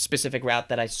one specific route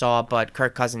that I saw, but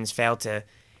Kirk Cousins failed to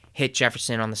hit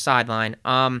Jefferson on the sideline.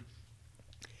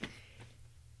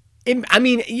 I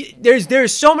mean,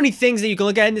 there's so many things that you can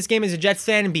look at in this game as a Jets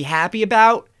fan and be happy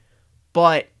about,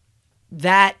 but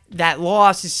that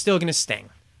loss is still gonna sting.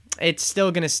 It's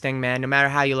still gonna sting, man. No matter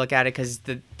how you look at it, because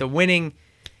the winning,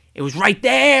 it was right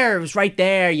there. It was right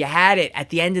there. You had it at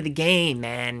the end of the game,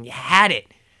 man. You had it.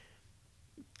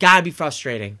 Gotta be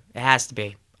frustrating. It has to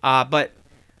be. But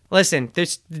listen, the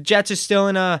Jets are still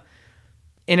in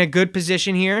a good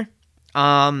position here.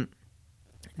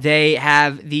 They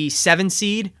have the 7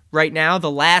 seed right now,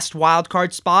 the last wild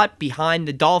card spot behind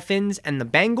the Dolphins and the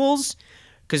Bengals,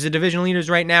 because the division leaders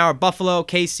right now are Buffalo,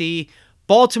 KC,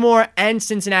 Baltimore, and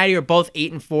Cincinnati are both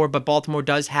 8-4, but Baltimore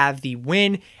does have the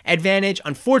win advantage.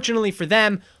 Unfortunately for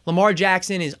them, Lamar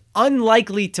Jackson is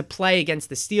unlikely to play against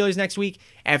the Steelers next week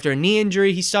after a knee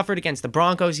injury he suffered against the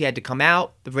Broncos. He had to come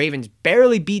out. The Ravens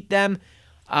barely beat them,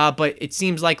 but it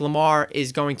seems like Lamar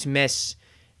is going to miss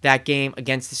that game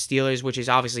against the Steelers, which is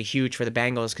obviously huge for the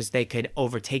Bengals because they could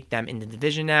overtake them in the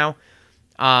division now,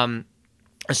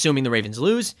 assuming the Ravens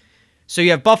lose. So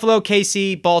you have Buffalo,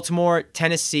 KC, Baltimore,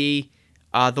 Tennessee,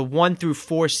 the 1 through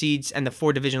 4 seeds and the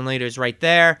 4 division leaders right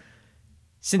there.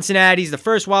 Cincinnati's the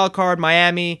first wild card,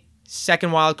 Miami,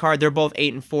 second wild card. They're both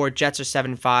 8-4. Jets are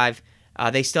 7-5.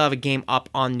 They still have a game up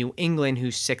on New England,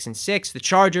 who's 6-6. The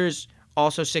Chargers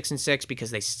also 6-6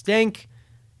 because they stink.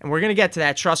 And we're going to get to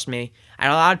that, trust me. I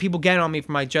had a lot of people getting on me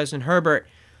for my Justin Herbert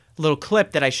little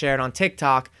clip that I shared on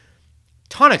TikTok.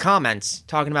 Ton of comments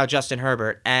talking about Justin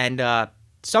Herbert, and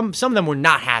some of them were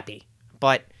not happy.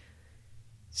 But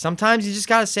sometimes you just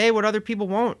got to say what other people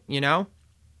won't, you know?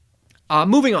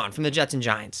 Moving on from the Jets and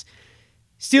Giants.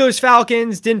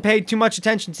 Steelers-Falcons, didn't pay too much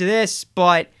attention to this,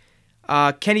 but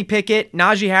Kenny Pickett,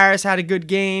 Najee Harris had a good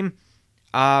game.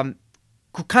 Kind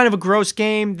of a gross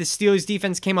game. The Steelers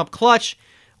defense came up clutch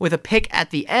with a pick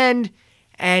at the end,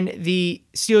 and the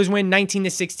Steelers win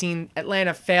 19-16.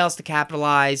 Atlanta fails to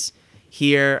capitalize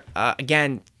here.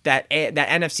 Again, that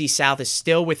NFC South is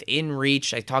still within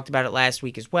reach. I talked about it last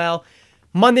week as well.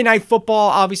 Monday Night Football,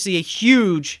 obviously a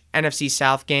huge NFC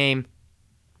South game.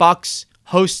 Bucks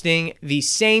hosting the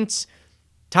Saints.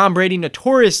 Tom Brady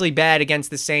notoriously bad against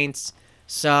the Saints,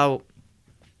 so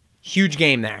huge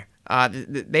game there.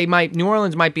 New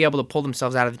Orleans might be able to pull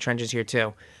themselves out of the trenches here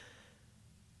too.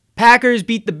 Packers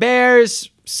beat the Bears.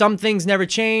 Some things never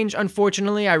change,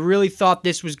 unfortunately. I really thought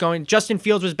this was Justin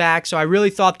Fields was back, so I really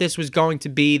thought this was going to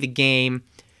be the game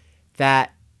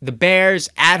that the Bears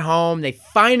at home, they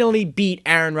finally beat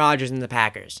Aaron Rodgers and the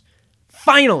Packers.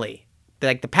 Finally.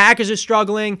 The Packers are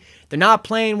struggling. They're not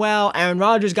playing well. Aaron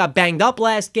Rodgers got banged up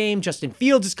last game. Justin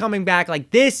Fields is coming back.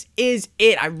 This is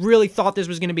it. I really thought this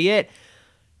was going to be it,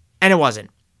 and it wasn't.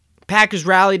 Packers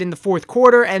rallied in the fourth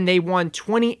quarter, and they won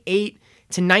 28-19.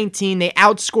 They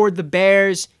outscored the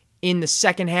Bears in the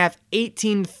second half,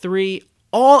 18-3.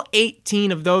 All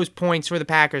 18 of those points for the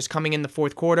Packers coming in the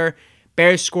fourth quarter.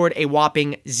 Bears scored a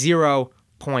whopping 0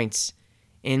 points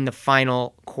in the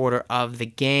final quarter of the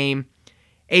game.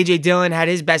 A.J. Dillon had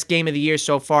his best game of the year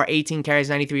so far, 18 carries,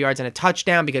 93 yards, and a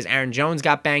touchdown because Aaron Jones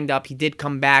got banged up. He did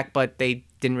come back, but they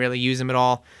didn't really use him at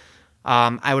all.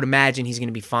 I would imagine he's going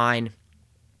to be fine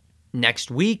next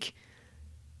week.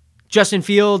 Justin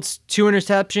Fields, 2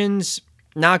 interceptions,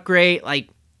 not great. I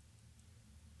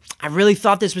really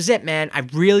thought this was it, man. I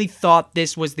really thought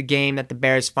this was the game that the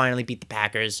Bears finally beat the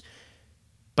Packers,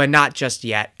 but not just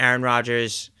yet. Aaron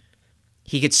Rodgers,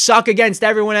 he could suck against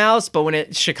everyone else, but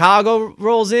when Chicago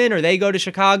rolls in or they go to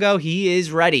Chicago, he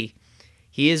is ready.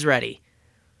 He is ready.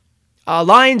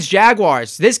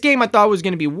 Lions-Jaguars. This game I thought was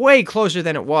going to be way closer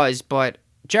than it was, but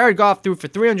Jared Goff threw for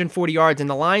 340 yards, and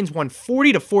the Lions won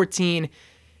 40-14.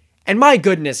 And my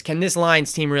goodness, can this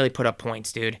Lions team really put up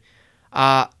points, dude?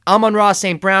 Amon-Ra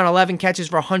St. Brown, 11 catches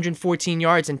for 114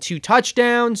 yards and 2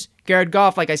 touchdowns. Jared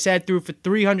Goff, like I said, threw for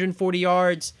 340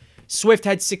 yards. Swift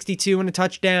had 62 and a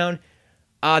touchdown.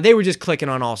 They were just clicking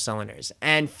on all cylinders.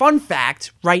 And fun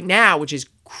fact, right now, which is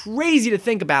crazy to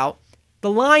think about,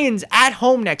 the Lions at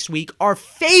home next week are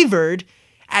favored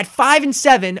at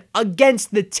 5-7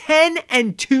 against the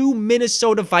 10-2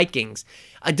 Minnesota Vikings.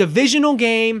 A divisional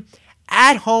game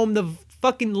at home. The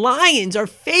fucking Lions are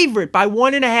favored by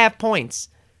 1.5 points.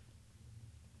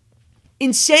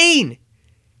 Insane.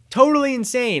 Totally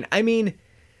insane. I mean,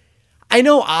 I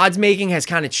know odds making has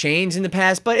kind of changed in the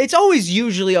past, but it's always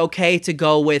usually okay to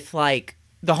go with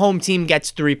the home team gets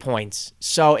 3 points.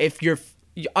 So if you're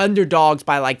underdogs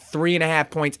by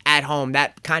 3.5 points at home,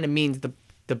 that kind of means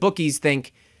the bookies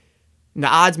think, the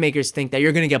odds makers think that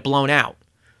you're going to get blown out.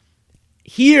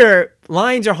 Here,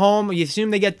 Lions are home. You assume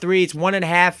they get 3. It's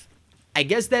 1.5. I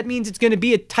guess that means it's going to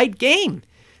be a tight game.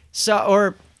 So,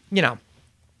 or,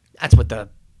 that's what the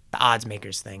odds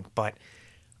makers think. But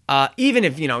Even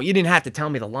if, you didn't have to tell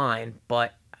me the line,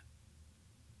 but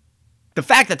the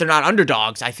fact that they're not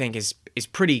underdogs, I think, is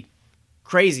pretty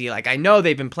crazy. Like, I know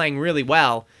they've been playing really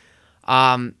well.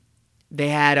 They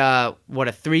had a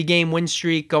 3-game win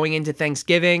streak going into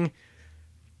Thanksgiving.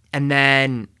 And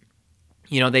then,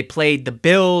 they played the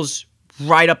Bills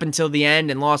right up until the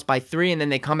end and lost by 3. And then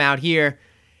they come out here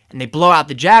and they blow out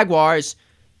the Jaguars.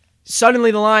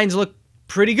 Suddenly the Lions look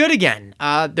pretty good again.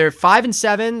 They're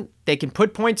 5-7. They can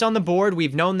put points on the board.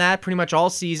 We've known that pretty much all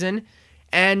season.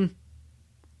 And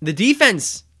the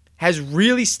defense has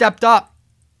really stepped up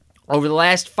over the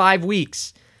last 5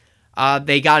 weeks.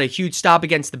 They got a huge stop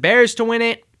against the Bears to win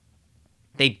it.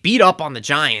 They beat up on the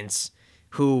Giants,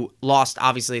 who lost,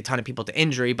 obviously, a ton of people to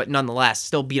injury, but nonetheless,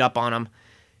 still beat up on them.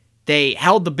 They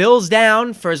held the Bills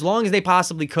down for as long as they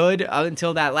possibly could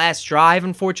until that last drive,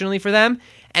 unfortunately for them.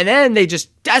 And then they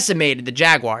just decimated the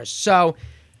Jaguars. So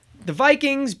the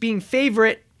Vikings being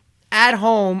favorite at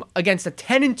home against a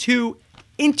 10-2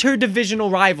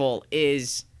 interdivisional rival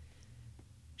is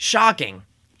shocking,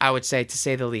 I would say, to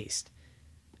say the least.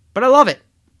 But I love it.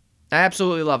 I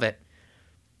absolutely love it.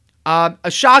 A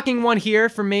shocking one here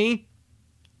for me.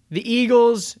 The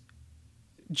Eagles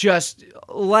just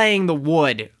laying the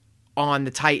wood on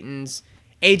the Titans.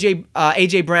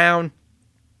 AJ Brown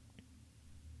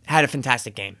had a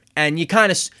fantastic game. And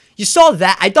you saw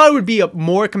that. I thought it would be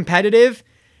more competitive,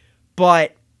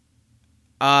 but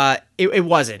it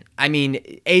wasn't. I mean,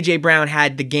 AJ Brown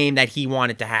had the game that he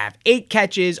wanted to have. 8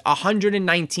 catches,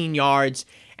 119 yards,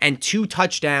 and 2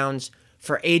 touchdowns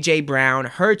for AJ Brown.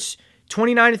 Hurts,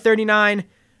 29-39,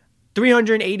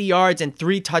 380 yards and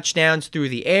 3 touchdowns through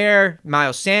the air.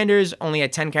 Miles Sanders only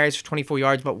had 10 carries for 24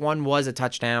 yards, but 1 was a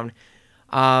touchdown.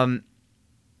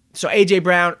 So AJ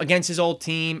Brown against his old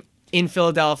team in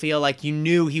Philadelphia, like you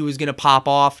knew he was going to pop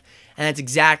off, and that's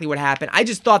exactly what happened. I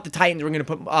just thought the Titans were going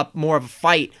to put up more of a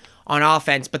fight on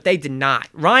offense, but they did not.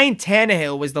 Ryan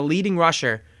Tannehill was the leading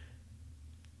rusher.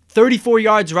 34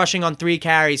 yards rushing on 3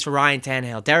 carries for Ryan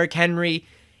Tannehill. Derrick Henry,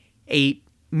 a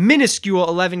minuscule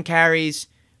 11 carries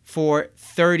for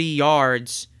 30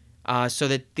 yards. So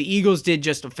that the Eagles did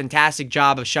just a fantastic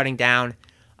job of shutting down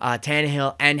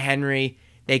Tannehill and Henry.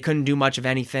 They couldn't do much of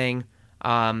anything.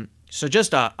 So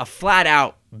just a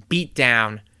flat-out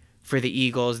beatdown for the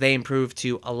Eagles. They improved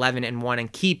to 11-1 and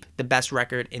keep the best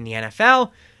record in the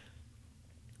NFL.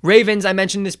 Ravens, I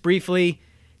mentioned this briefly.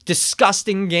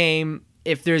 Disgusting game.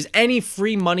 If there's any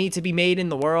free money to be made in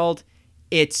the world,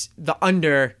 it's the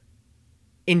under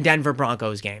in Denver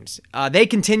Broncos games. They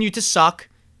continue to suck.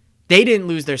 They didn't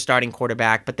lose their starting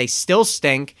quarterback, but they still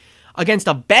stink. Against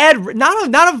a bad,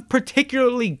 not a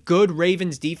particularly good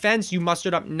Ravens defense, you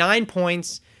mustered up 9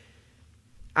 points.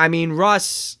 I mean,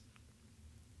 Russ,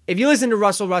 if you listen to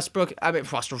Russell Westbrook,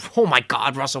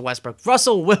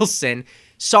 Russell Wilson.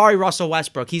 Sorry, Russell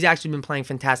Westbrook. He's actually been playing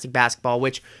fantastic basketball,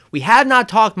 which we have not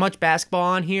talked much basketball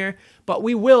on here, but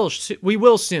we will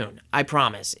soon, I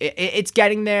promise. It's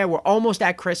getting there. We're almost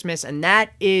at Christmas, and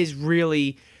that is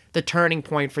really the turning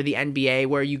point for the NBA,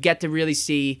 where you get to really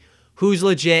see who's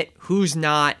legit, who's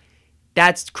not.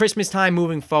 That's Christmas time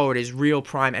moving forward is real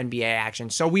prime NBA action.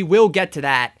 So we will get to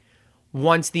that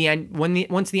once the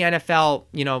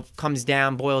NFL, comes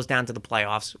down, boils down to the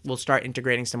playoffs. We'll start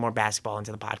integrating some more basketball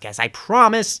into the podcast. I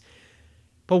promise.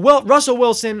 But Russell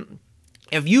Wilson,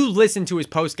 if you listen to his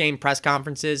post-game press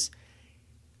conferences,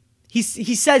 he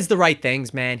says the right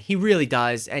things, man. He really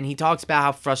does. And he talks about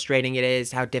how frustrating it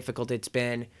is, how difficult it's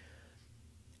been.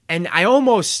 And I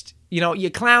almost, you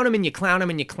clown him and you clown him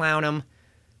and you clown him.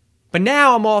 But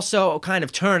now I'm also kind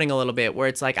of turning a little bit where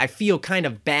it's like I feel kind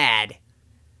of bad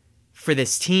for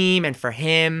this team and for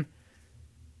him.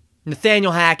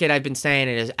 Nathaniel Hackett, I've been saying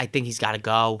it, is I think he's got to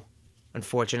go,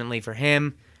 unfortunately for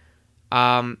him.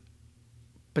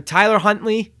 But Tyler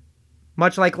Huntley,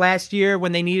 much like last year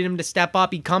when they needed him to step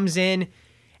up, he comes in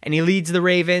and he leads the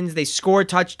Ravens. They score a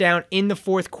touchdown in the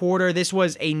fourth quarter. This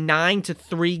was a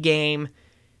 9-3 game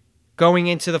going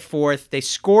into the fourth. They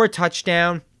score a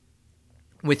touchdown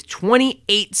with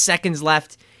 28 seconds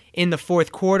left in the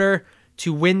fourth quarter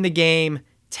to win the game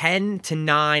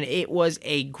 10-9. It was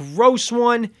a gross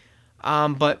one,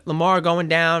 but Lamar going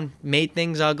down made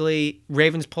things ugly.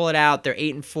 Ravens pull it out. They're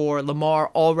 8-4.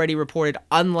 Lamar already reported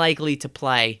unlikely to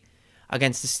play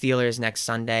against the Steelers next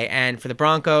Sunday. And for the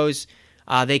Broncos,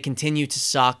 they continue to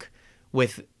suck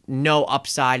with no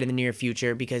upside in the near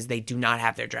future because they do not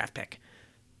have their draft pick.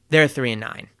 They're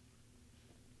 3-9.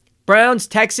 Browns,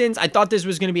 Texans, I thought this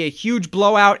was going to be a huge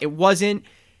blowout. It wasn't.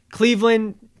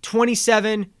 Cleveland,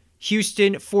 27.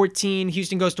 Houston, 14.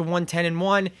 Houston goes to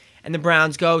 1-10-1. And the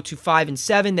Browns go to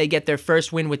 5-7. They get their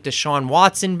first win with Deshaun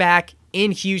Watson back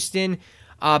in Houston,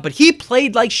 but he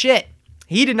played like shit.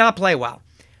 He did not play well.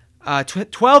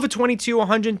 12 of 22,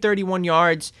 131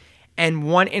 yards, and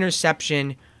 1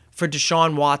 interception for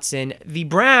Deshaun Watson. The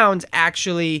Browns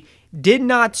actually did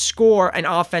not score an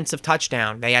offensive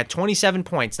touchdown. They had 27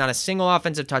 points, not a single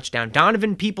offensive touchdown.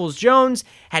 Donovan Peoples-Jones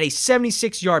had a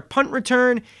 76-yard punt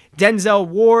return. Denzel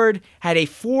Ward had a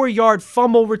 4-yard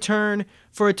fumble return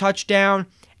for a touchdown.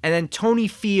 And then Tony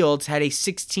Fields had a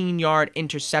 16-yard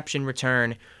interception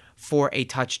return for a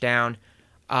touchdown.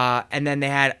 And then they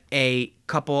had a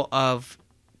couple of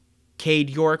Cade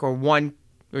York or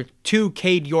 2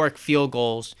 Cade York field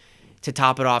goals to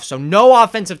top it off. So no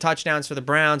offensive touchdowns for the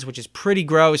Browns, which is pretty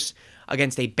gross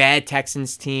against a bad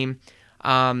Texans team.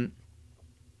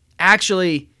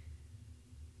 Actually,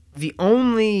 the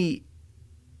only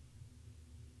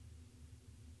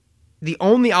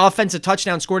offensive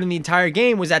touchdown scored in the entire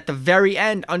game was at the very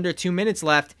end, under 2 minutes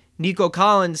left. Nico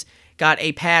Collins got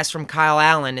a pass from Kyle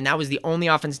Allen, and that was the only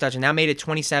offensive touchdown. That made it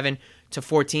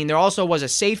 27-14. There also was a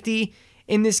safety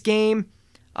in this game.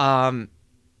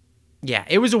 Yeah,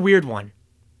 it was a weird one,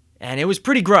 and it was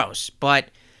pretty gross. But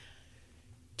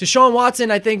Deshaun Watson,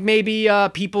 I think maybe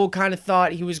people kind of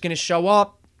thought he was going to show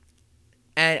up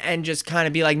and just kind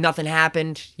of be like nothing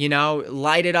happened,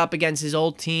 light it up against his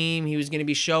old team. He was going to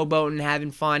be showboating, having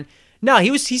fun. No,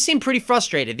 he seemed pretty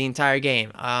frustrated the entire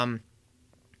game.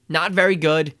 Not very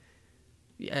good.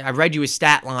 I read you his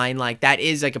stat line. Like, that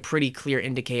is like a pretty clear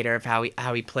indicator of how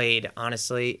he played,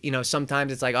 honestly.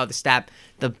 Sometimes it's like, oh,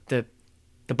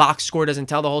 the box score doesn't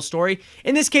tell the whole story.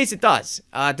 In this case, it does.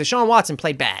 Deshaun Watson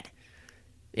played bad.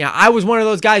 I was one of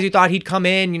those guys who thought he'd come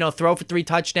in, throw for 3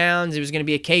 touchdowns. It was going to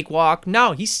be a cakewalk.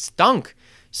 No, he stunk.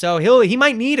 So he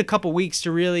might need a couple weeks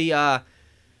to really.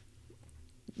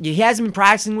 He hasn't been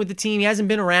practicing with the team. He hasn't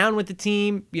been around with the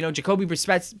team. Jacoby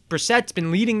Brissett's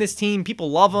been leading this team. People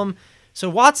love him. So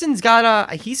Watson's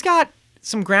he's got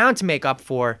some ground to make up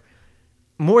for,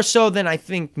 more so than I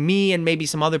think me and maybe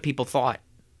some other people thought.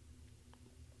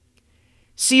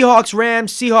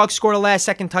 Seahawks-Rams. Seahawks scored a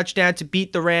last-second touchdown to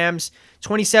beat the Rams,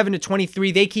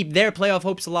 27-23. They keep their playoff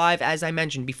hopes alive, as I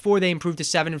mentioned before. They improved to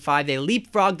 7-5. They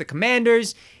leapfrogged the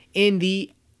Commanders in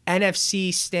the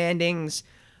NFC standings.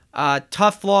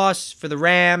 Tough loss for the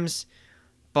Rams,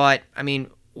 but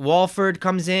Walford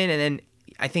comes in, and then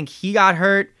I think he got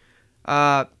hurt.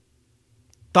 Thought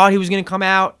he was going to come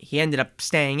out. He ended up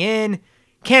staying in.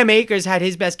 Cam Akers had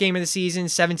his best game of the season,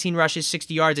 17 rushes,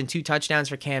 60 yards, and 2 touchdowns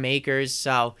for Cam Akers.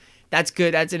 So that's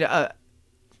good. That's a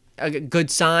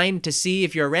good sign to see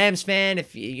if you're a Rams fan.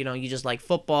 If you just like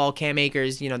football, Cam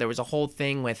Akers, there was a whole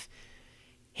thing with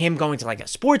him going to like a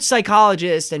sports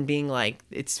psychologist and being like,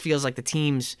 it feels like the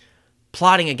team's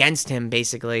plotting against him,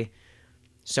 basically.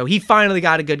 So he finally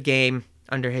got a good game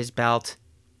under his belt.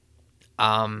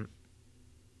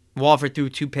 Walford threw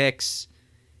 2 picks.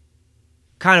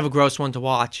 Kind of a gross one to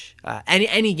watch.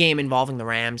 Any game involving the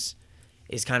Rams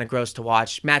is kind of gross to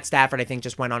watch. Matt Stafford, I think,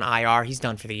 just went on IR. He's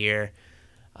done for the year.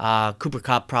 Cooper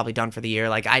Kupp probably done for the year.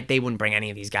 They wouldn't bring any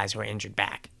of these guys who are injured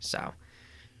back. So,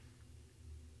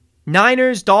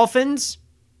 Niners, Dolphins,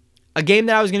 a game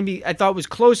that I thought was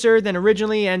closer than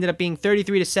originally, ended up being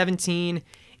 33-17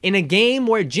 in a game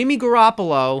where Jimmy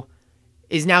Garoppolo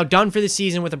is now done for the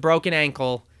season with a broken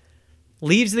ankle,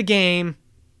 leaves the game,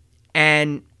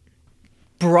 and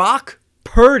Brock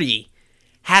Purdy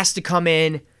has to come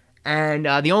in, and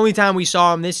the only time we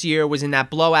saw him this year was in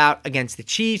that blowout against the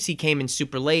Chiefs. He came in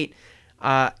super late,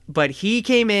 but he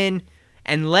came in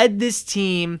and led this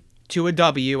team to a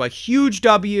W, a huge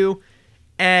W,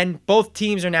 and both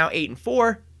teams are now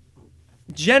 8-4.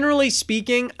 Generally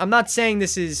speaking, I'm not saying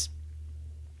this is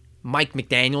Mike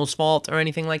McDaniel's fault or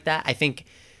anything like that. I think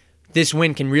this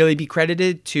win can really be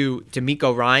credited to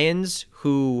DeMeco Ryans,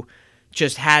 who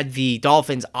just had the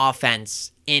Dolphins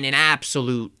offense in an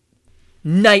absolute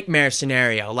nightmare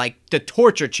scenario, like the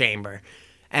torture chamber.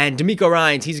 And DeMeco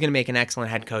Ryans, he's going to make an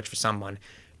excellent head coach for someone.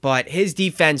 But his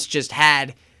defense just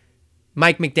had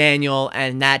Mike McDaniel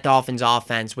and that Dolphins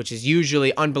offense, which is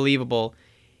usually unbelievable,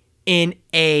 in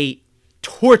a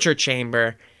torture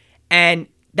chamber. And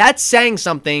that's saying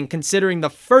something, considering the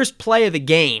first play of the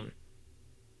game,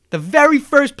 the very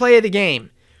first play of the game,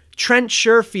 Trent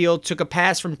Sherfield took a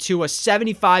pass from Tua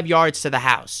 75 yards to the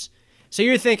house. So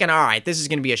you're thinking, all right, this is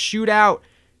going to be a shootout.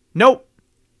 Nope.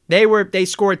 They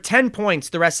scored 10 points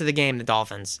the rest of the game, the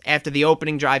Dolphins, after the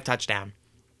opening drive touchdown.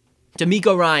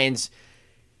 DeMeco Ryans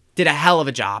did a hell of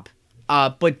a job.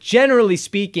 But generally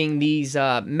speaking, these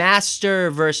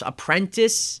master versus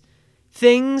apprentice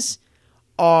things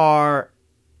are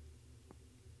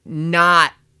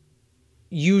not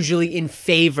usually in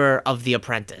favor of the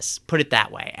apprentice. Put it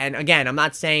that way. And again, I'm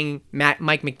not saying Mike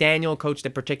McDaniel coached a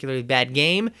particularly bad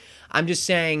game. I'm just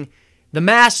saying the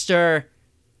master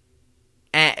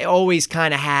always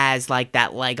kind of has like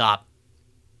that leg up,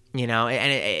 you know,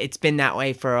 and it's been that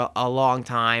way for a long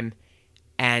time.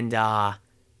 And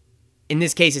in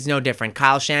this case, it's no different.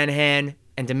 Kyle Shanahan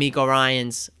and DeMeco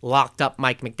Ryans locked up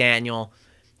Mike McDaniel,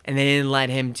 and they didn't let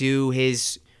him do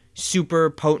his super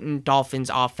potent Dolphins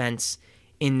offense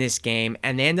in this game,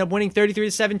 and they end up winning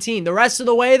 33-17. The rest of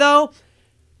the way, though,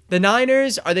 the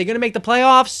Niners, are they going to make the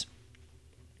playoffs?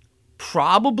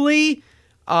 Probably.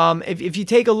 If you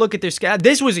take a look at their schedule,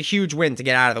 this was a huge win to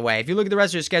get out of the way. If you look at the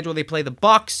rest of their schedule, they play the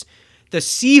Bucs, the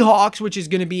Seahawks, which is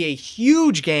going to be a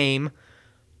huge game,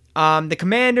 the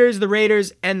Commanders, the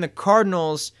Raiders, and the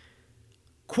Cardinals.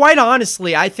 Quite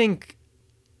honestly, I think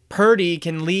Purdy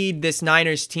can lead this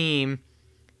Niners team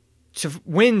to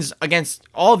wins against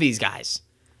all these guys.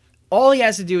 All he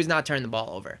has to do is not turn the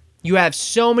ball over. You have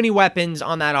so many weapons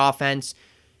on that offense.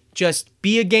 Just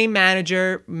be a game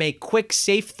manager, make quick,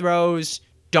 safe throws,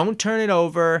 don't turn it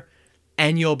over,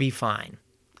 and you'll be fine.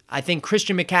 I think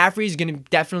Christian McCaffrey is going to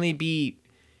definitely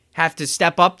have to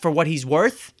step up for what he's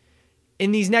worth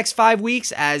in these next 5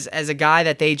 weeks as a guy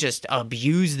that they just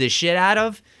abuse the shit out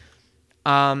of.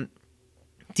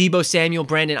 Deebo Samuel,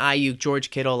 Brandon Ayuk,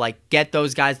 George Kittle, like, get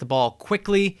those guys the ball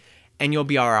quickly, and you'll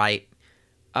be all right.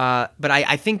 But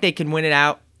I think they can win it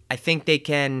out. I think they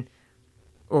can,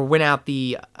 or win out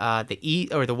the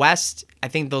East or the West. I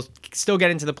think they'll still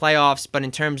get into the playoffs, but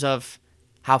in terms of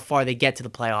how far they get to the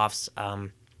playoffs,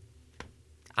 I'm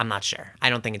not sure. I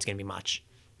don't think it's going to be much.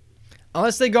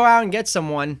 Unless they go out and get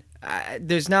someone,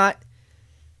 there's not...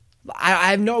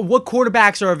 I have no... What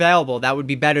quarterbacks are available that would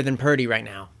be better than Purdy right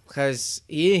now? Because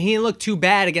he didn't look too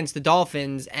bad against the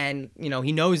Dolphins, and, you know,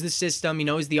 he knows the system, he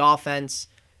knows the offense.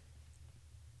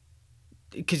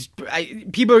 Because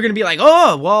people are going to be like,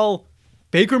 oh, well,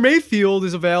 Baker Mayfield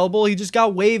is available. He just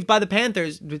got waived by the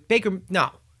Panthers.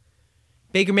 No.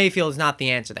 Baker Mayfield is not the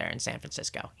answer there in San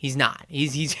Francisco. He's not.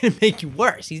 He's going to make you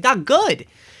worse. He's not good.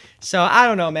 So, I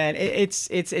don't know, man. It's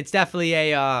definitely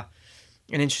an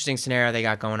interesting scenario they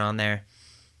got going on there.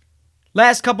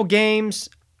 Last couple games,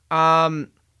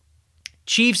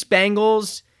 Chiefs,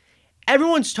 Bengals.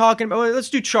 Everyone's talking about. Let's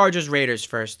do Chargers, Raiders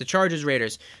first. The Chargers,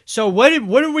 Raiders. So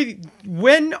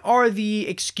when are the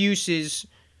excuses?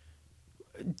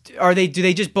 Do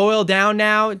they just boil down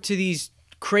now to these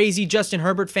crazy Justin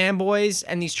Herbert fanboys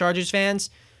and these Chargers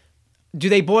fans? Do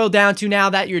they boil down to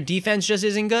now that your defense just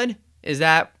isn't good? Is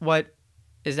that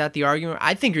the argument?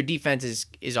 I think your defense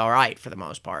is all right for the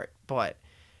most part, but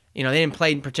you know, they didn't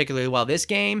play particularly well this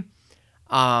game.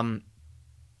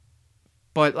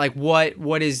 But like,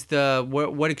 what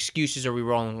excuses are we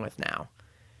rolling with now?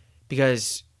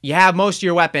 Because you have most of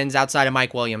your weapons outside of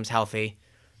Mike Williams healthy,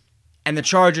 and the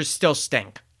Chargers still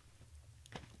stink.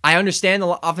 I understand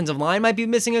the offensive line might be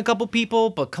missing a couple people,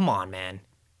 but come on, man.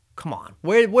 Come on.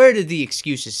 Where did the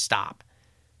excuses stop?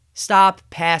 Stop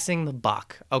passing the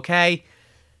buck, okay?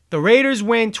 The Raiders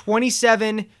win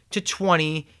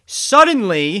 27-20.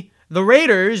 Suddenly, the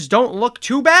Raiders don't look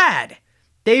too bad.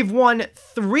 They've won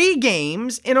 3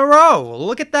 games in a row.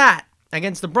 Look at that.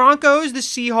 Against the Broncos, the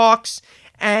Seahawks,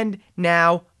 and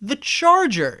now the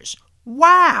Chargers.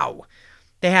 Wow.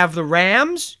 They have the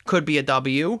Rams, could be a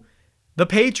W. The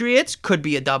Patriots, could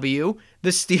be a W. The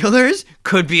Steelers,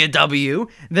 could be a W.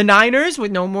 The Niners,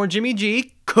 with no more Jimmy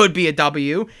G, could be a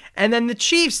W. And then the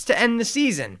Chiefs to end the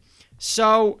season.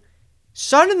 So,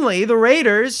 suddenly, the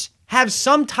Raiders have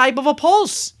some type of a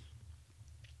pulse.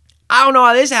 I don't know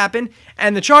how this happened.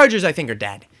 And the Chargers, I think, are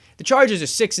dead. The Chargers are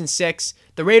 6-6.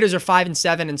 The Raiders are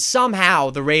 5-7. And somehow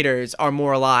the Raiders are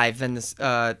more alive than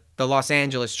the Los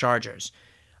Angeles Chargers.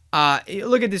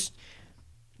 Look at this.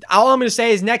 All I'm going to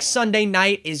say is next Sunday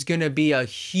night is going to be a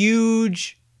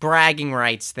huge bragging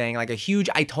rights thing. Like a huge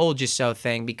I told you so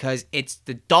thing. Because it's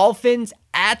the Dolphins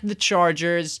at the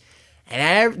Chargers.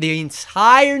 And the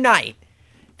entire night,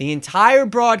 the entire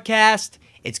broadcast,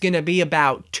 it's going to be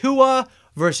about Tua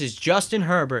versus Justin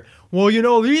Herbert. Well, you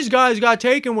know, these guys got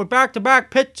taken with back-to-back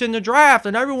picks in the draft,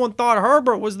 and everyone thought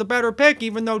Herbert was the better pick,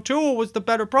 even though Tua was the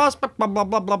better prospect, blah, blah,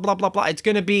 blah, blah, blah, blah, blah. It's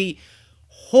going to be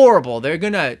horrible. They're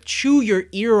going to chew your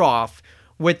ear off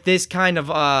with this kind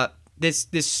of, this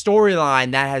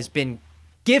storyline that has been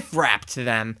gift-wrapped to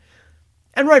them,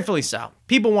 and rightfully so.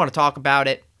 People want to talk about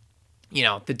it. You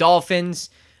know, the Dolphins,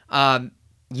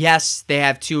 yes, they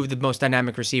have 2 of the most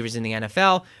dynamic receivers in the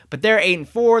NFL, but they're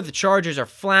 8-4. The Chargers are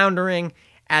floundering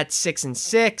at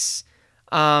 6-6.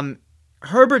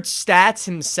 Herbert's stats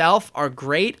himself are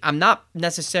great. I'm not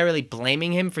necessarily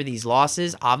blaming him for these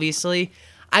losses, obviously.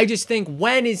 I just think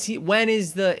when is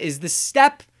the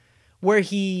step where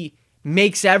he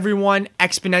makes everyone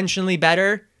exponentially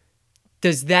better?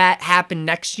 Does that happen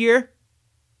next year?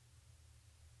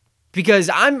 Because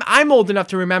I'm old enough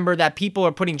to remember that people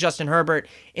are putting Justin Herbert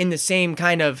in the same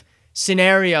kind of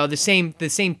scenario, the same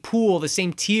pool, the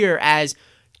same tier as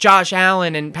Josh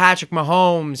Allen and Patrick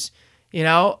Mahomes,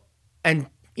 and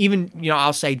even,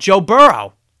 I'll say Joe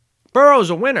Burrow. Burrow's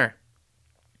a winner.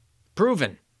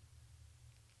 Proven.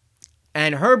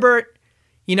 And Herbert,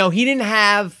 he didn't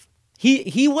have,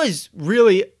 he was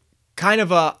really kind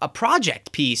of a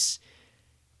project piece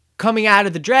coming out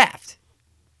of the draft.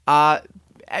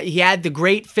 He had the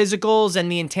great physicals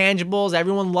and the intangibles.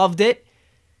 Everyone loved it.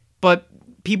 But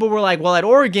people were like, well, at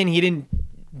Oregon, he didn't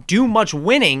do much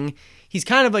winning. He's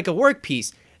kind of like a work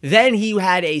piece. Then he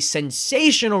had a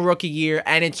sensational rookie year,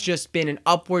 and it's just been an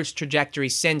upwards trajectory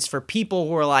since for people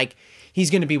who are like,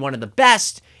 he's going to be one of the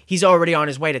best. He's already on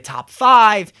his way to top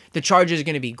 5. The Chargers are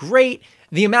going to be great.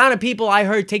 The amount of people I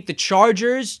heard take the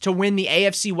Chargers to win the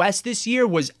AFC West this year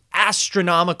was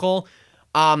astronomical.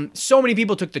 So many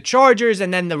people took the Chargers,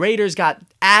 and then the Raiders got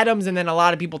Adams, and then a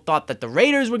lot of people thought that the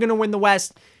Raiders were going to win the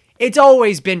West. It's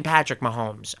always been Patrick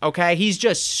Mahomes, okay? He's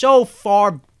just so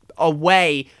far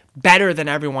away better than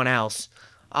everyone else.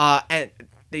 And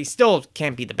they still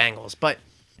can't beat the Bengals, but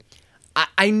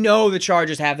I know the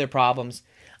Chargers have their problems.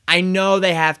 I know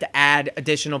they have to add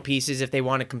additional pieces if they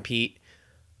want to compete.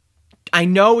 I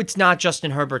know it's not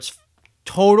Justin Herbert's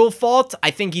total fault.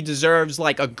 I think he deserves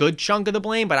like a good chunk of the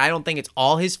blame, but I don't think it's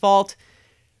all his fault.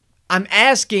 I'm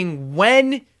asking,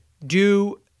 when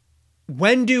do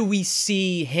we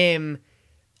see him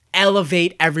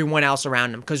elevate everyone else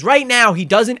around him? Because right now he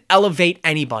doesn't elevate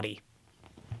anybody.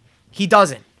 He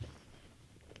doesn't.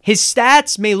 His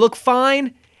stats may look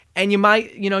fine, and you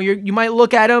might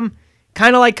look at him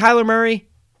kind of like Kyler Murray,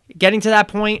 getting to that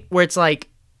point where it's like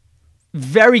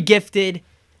very gifted,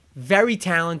 very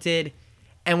talented.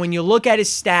 And when you look at his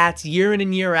stats year in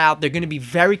and year out, they're going to be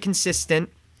very consistent.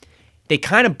 They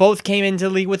kind of both came into the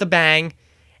league with a bang,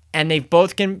 and they've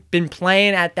both been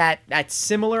playing at that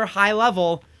similar high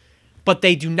level, but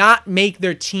they do not make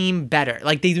their team better.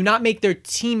 Like, they do not make their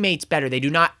teammates better. They do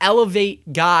not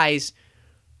elevate guys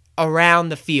around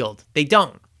the field. They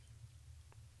don't.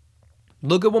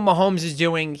 Look at what Mahomes is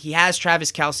doing. He has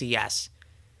Travis Kelce, yes.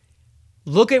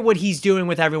 Look at what he's doing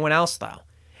with everyone else, though.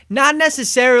 Not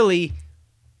necessarily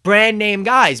brand name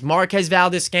guys. Marquez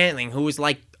Valdes-Scantling, who was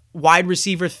like wide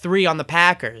receiver 3 on the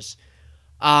Packers.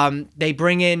 They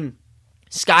bring in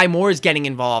Sky Moore's getting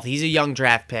involved. He's a young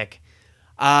draft pick.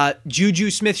 Juju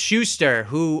Smith-Schuster,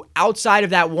 who outside of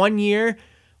that 1 year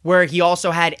where he also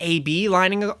had AB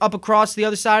lining up across the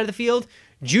other side of the field,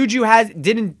 Juju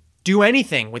didn't do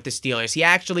anything with the Steelers. He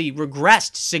actually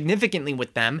regressed significantly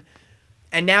with them.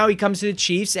 And now he comes to the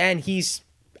Chiefs, and he's,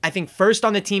 I think, first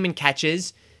on the team in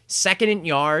catches, second in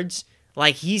yards.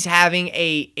 Like, he's having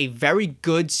a very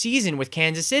good season with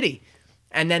Kansas City.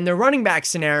 And then the running back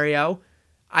scenario,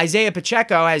 Isaiah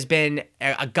Pacheco has been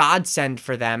a godsend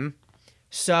for them.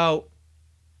 So,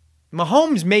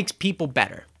 Mahomes makes people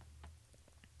better.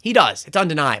 He does. It's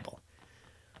undeniable.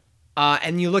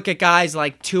 And you look at guys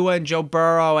like Tua and Joe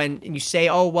Burrow, and you say,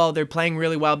 oh, well, they're playing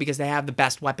really well because they have the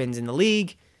best weapons in the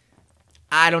league.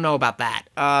 I don't know about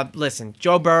that. Listen,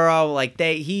 Joe Burrow, like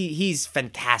he's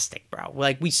fantastic, bro.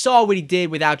 Like, we saw what he did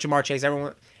without Jamar Chase.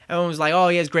 Everyone was like, oh,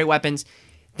 he has great weapons.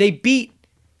 They beat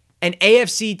an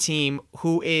AFC team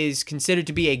who is considered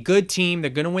to be a good team. They're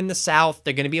going to win the South.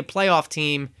 They're going to be a playoff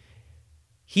team.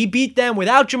 He beat them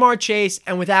without Jamar Chase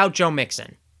and without Joe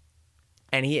Mixon.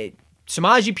 And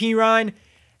Samaje Perine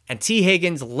and T.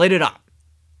 Higgins lit it up.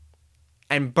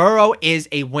 And Burrow is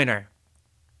a winner.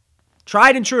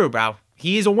 Tried and true, bro.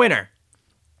 He is a winner.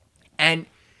 And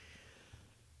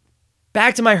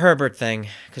back to my Herbert thing,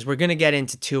 because we're going to get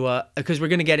into Tua, because we're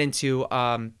going to get into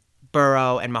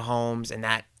Burrow and Mahomes and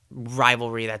that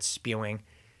rivalry that's spewing.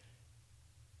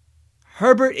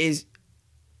 Herbert is,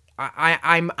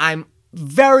 I'm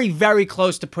very, very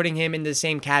close to putting him in the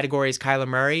same category as Kyler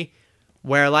Murray,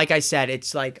 where, like I said,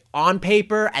 it's like on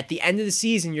paper, at the end of the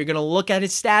season, you're going to look at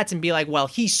his stats and be like, well,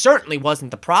 he certainly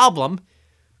wasn't the problem.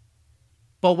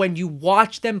 But when you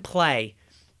watch them play,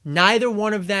 neither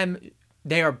one of them,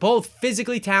 they are both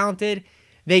physically talented.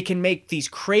 They can make these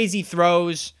crazy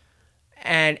throws,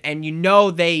 and you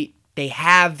know they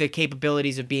have the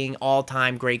capabilities of being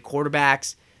all-time great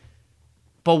quarterbacks.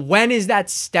 But when is that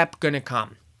step going to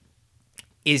come?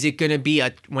 Is it going to be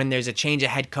when there's a change of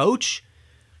head coach?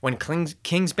 When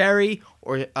Kingsbury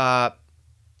or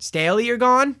Staley are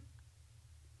gone?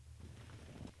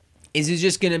 Is it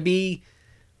just going to be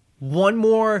one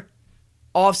more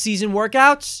off-season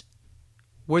workouts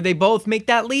where they both make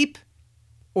that leap?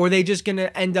 Or are they just going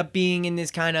to end up being in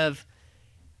this kind of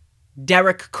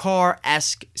Derek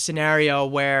Carr-esque scenario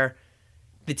where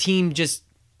the team just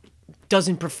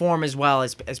doesn't perform as well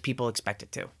as people expect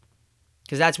it to?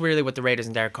 Because that's really what the Raiders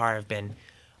and Derek Carr have been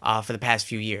for the past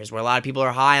few years, where a lot of people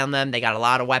are high on them. They got a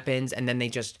lot of weapons, and then they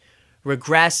just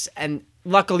regress. And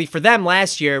luckily for them,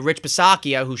 last year, Rich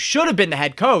Bisaccia, who should have been the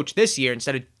head coach this year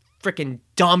instead of freaking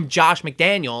dumb Josh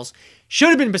McDaniels, should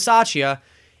have been Bisaccia.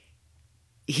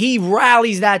 He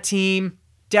rallies that team.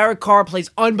 Derek Carr plays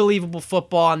unbelievable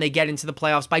football, and they get into the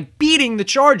playoffs by beating the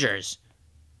Chargers.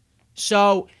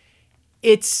 So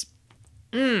it's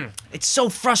so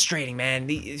frustrating, man.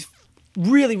 It's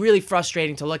really, really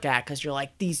frustrating to look at because you're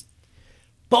like,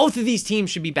 both of these teams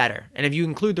should be better. And if you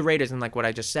include the Raiders in like what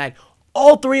I just said,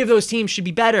 all three of those teams should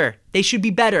be better. They should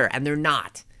be better, and they're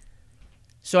not.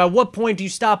 So at what point do you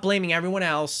stop blaming everyone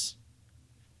else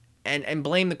and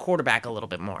blame the quarterback a little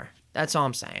bit more? That's all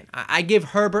I'm saying. I give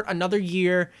Herbert another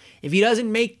year. If he doesn't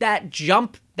make that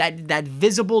jump, that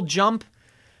visible jump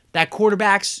that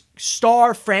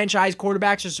star franchise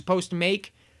quarterbacks are supposed to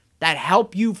make, that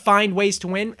help you find ways to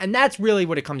win, and that's really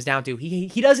what it comes down to. He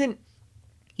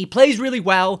plays really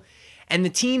well, and the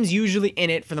team's usually in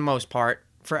it for the most part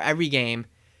for every game,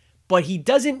 but he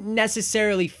doesn't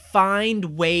necessarily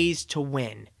find ways to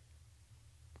win.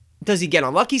 Does he get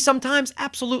unlucky sometimes?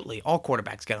 Absolutely. All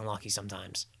quarterbacks get unlucky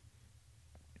sometimes.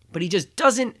 But he just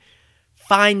doesn't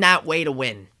find that way to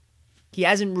win. He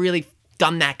hasn't really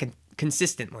done that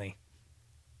consistently.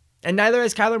 And neither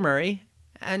has Kyler Murray.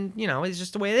 And, it's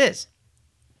just the way it is.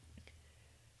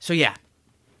 So, yeah.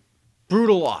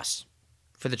 Brutal loss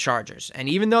for the Chargers. And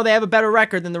even though they have a better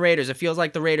record than the Raiders, it feels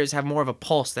like the Raiders have more of a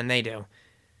pulse than they do.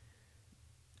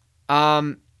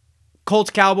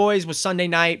 Colts-Cowboys was Sunday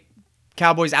night.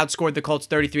 Cowboys outscored the Colts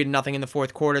 33-0 in the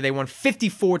fourth quarter. They won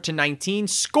 54-19.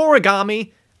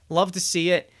 Scorigami. Love to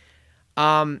see it.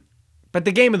 But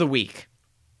the game of the week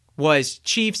was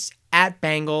Chiefs at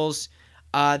Bengals.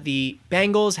 The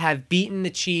Bengals have beaten the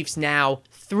Chiefs now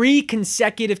 3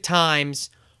 consecutive times,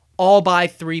 all by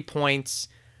 3 points.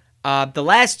 The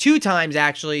last 2 times,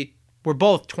 actually, were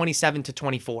both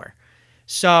 27-24.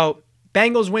 So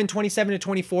Bengals win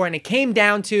 27-24, and it came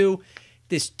down to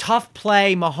this tough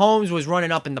play. Mahomes was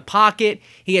running up in the pocket.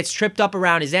 He gets tripped up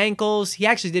around his ankles. He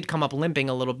actually did come up limping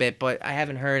a little bit, but I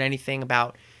haven't heard anything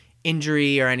about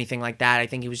injury or anything like that. I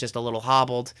think he was just a little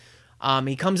hobbled.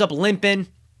 He comes up limping,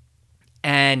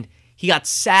 and he got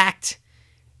sacked,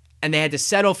 and they had to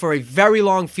settle for a very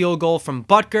long field goal from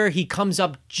Butker. He comes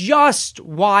up just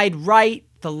wide right.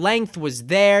 The length was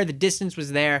there. The distance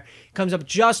was there. Comes up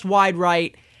just wide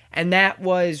right, and that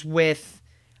was with,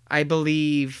 I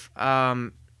believe,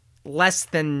 less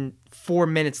than 4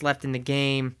 minutes left in the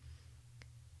game.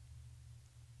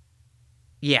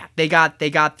 Yeah, they got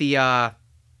the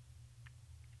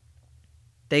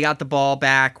ball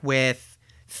back with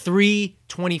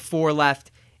 3:24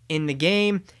 left in the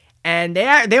game, and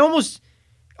they almost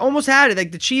had it.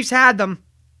 Like the Chiefs had them.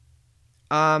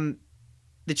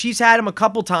 The Chiefs had them a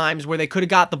couple times where they could have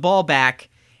got the ball back,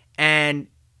 and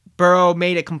Burrow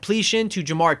made a completion to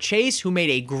Jamar Chase, who made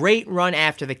a great run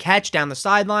after the catch down the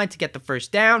sideline to get the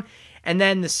first down. And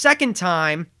then the second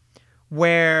time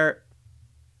where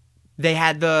they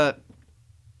had the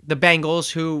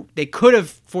Bengals, who they could have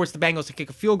forced the Bengals to kick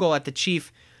a field goal at the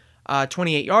Chief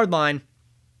 28-yard line.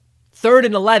 3rd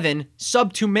and 11,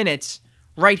 sub 2 minutes.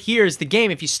 Right here is the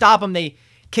game. If you stop them, they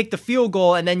kick the field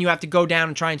goal, and then you have to go down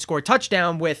and try and score a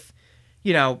touchdown with,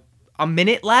 a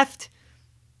minute left.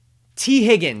 T.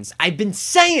 Higgins, I've been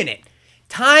saying it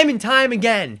time and time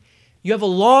again. You have a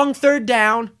long third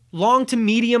down, long to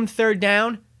medium third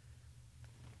down.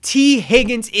 T.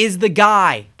 Higgins is the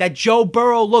guy that Joe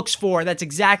Burrow looks for. That's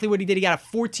exactly what he did. He got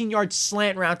a 14-yard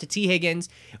slant route to T. Higgins.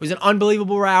 It was an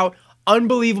unbelievable route,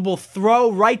 unbelievable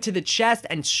throw right to the chest,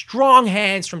 and strong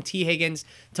hands from T. Higgins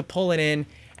to pull it in.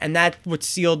 And that's what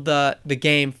sealed the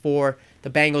game for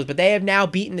the Bengals. But they have now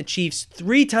beaten the Chiefs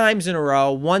 3 times in a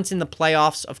row, once in the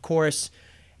playoffs, of course.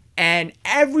 And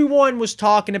everyone was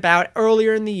talking about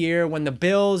earlier in the year when the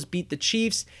Bills beat the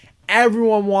Chiefs,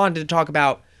 everyone wanted to talk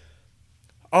about,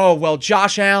 oh, well,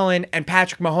 Josh Allen and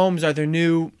Patrick Mahomes are the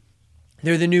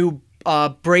new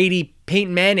Brady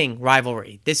Peyton Manning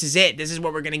rivalry. This is it. This is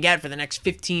what we're going to get for the next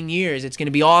 15 years. It's going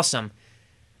to be awesome.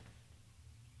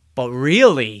 But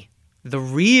really, the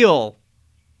real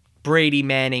Brady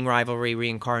Manning rivalry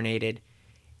reincarnated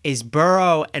is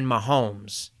Burrow and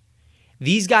Mahomes.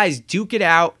 These guys duke it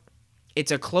out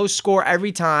It's a close score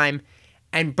every time.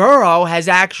 And Burrow has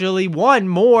actually won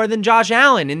more than Josh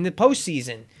Allen in the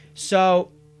postseason.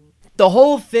 So the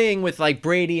whole thing with like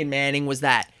Brady and Manning was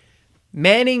that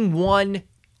Manning won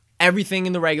everything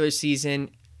in the regular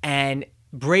season and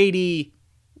Brady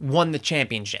won the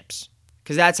championships.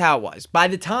 Because that's how it was. By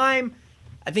the time,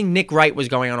 I think Nick Wright was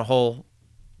going on a whole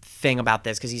thing about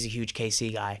this because he's a huge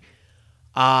KC guy.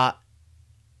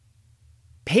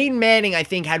 Peyton Manning, I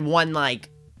think, had won like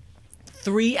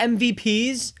 3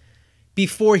 MVPs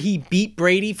before he beat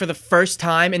Brady for the first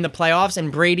time in the playoffs,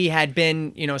 and Brady had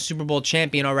been, Super Bowl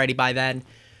champion already by then.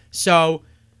 So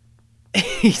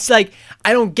he's like,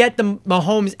 I don't get the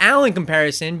Mahomes-Allen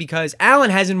comparison because Allen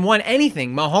hasn't won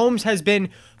anything. Mahomes has been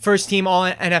first team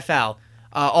All NFL,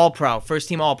 All-Pro, first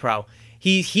team All-Pro.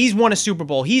 He's won a Super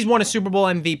Bowl. He's won a Super Bowl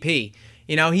MVP.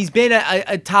 He's been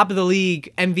a top of the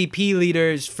league MVP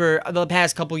leaders for the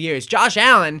past couple years. Josh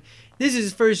Allen, this is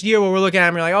his first year where we're looking at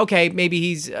him and we're like, okay, maybe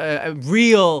he's a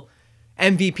real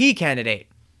MVP candidate.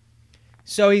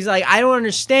 So he's like, I don't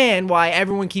understand why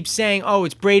everyone keeps saying, oh,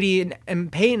 it's Brady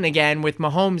and Peyton again with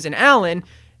Mahomes and Allen,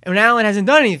 and Allen hasn't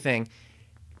done anything.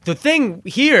 The thing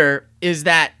here is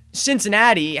that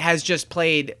Cincinnati has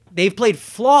they've played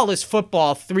flawless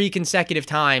football 3 consecutive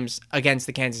times against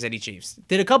the Kansas City Chiefs.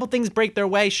 Did a couple things break their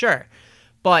way? Sure.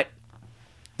 But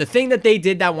the thing that they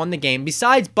did that won the game,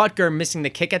 besides Butker missing the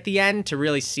kick at the end to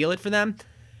really seal it for them,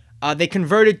 they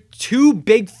converted 2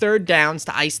 big third downs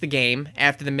to ice the game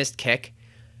after the missed kick.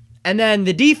 And then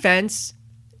the defense,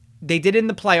 they did it in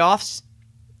the playoffs,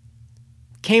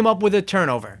 came up with a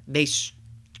turnover.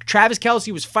 Travis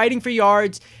Kelce was fighting for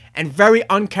yards and very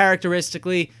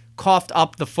uncharacteristically coughed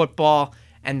up the football.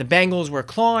 And the Bengals were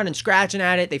clawing and scratching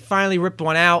at it. They finally ripped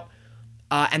one out.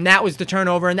 And that was the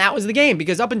turnover, and that was the game.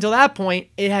 Because up until that point,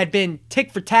 it had been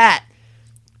tick for tat,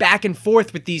 back and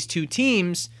forth with these two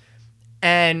teams.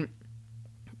 And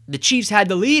the Chiefs had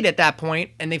the lead at that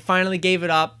point, and they finally gave it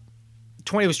up.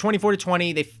 It was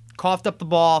 24-20. They coughed up the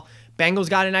ball. Bengals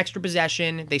got an extra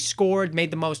possession. They scored,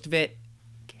 made the most of it,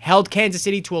 held Kansas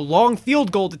City to a long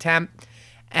field goal attempt,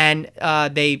 and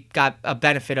they got a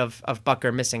benefit of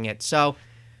Butker missing it. So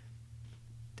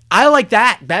I like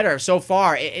that better so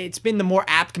far. It's been the more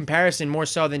apt comparison, more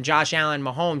so than Josh Allen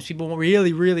and Mahomes. People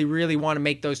really, really, really want to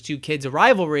make those two kids a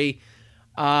rivalry.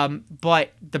 But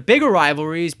the bigger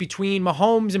rivalry is between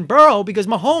Mahomes and Burrow because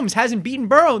Mahomes hasn't beaten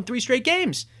Burrow in 3 straight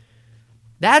games.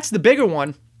 That's the bigger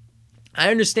one.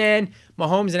 I understand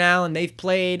Mahomes and Allen, they've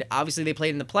played. Obviously, they played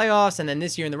in the playoffs, and then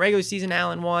this year in the regular season,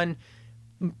 Allen won.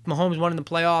 Mahomes won in the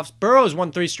playoffs. Burrow's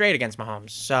won 3 straight against Mahomes.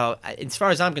 So, as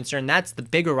far as I'm concerned, that's the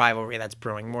bigger rivalry that's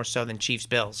brewing, more so than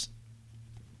Chiefs-Bills.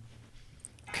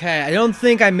 Okay, I don't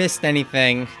think I missed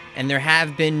anything, and there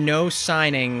have been no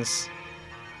signings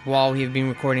while we've been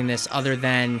recording this other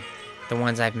than the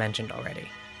ones I've mentioned already.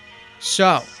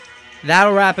 So,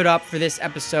 that'll wrap it up for this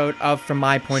episode of From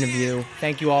My Point of View.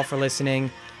 Thank you all for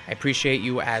listening. I appreciate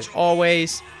you as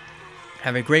always.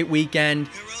 Have a great weekend.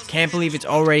 Can't believe it's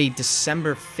already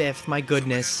December 5th. My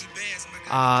goodness.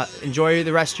 Enjoy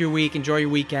the rest of your week. Enjoy your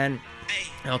weekend.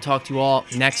 And I'll talk to you all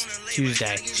next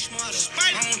Tuesday.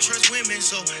 I don't trust women,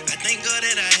 so I thank God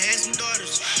that I had some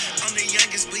daughters. I'm the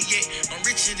youngest, but yet I'm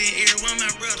richer than every one of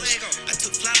my brothers. I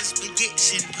took flawless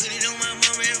spaghetti and put it on my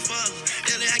mama and father.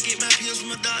 Early I get my pills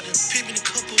from my doctor. Pimping a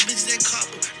couple bitches that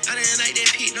copper. I didn't like that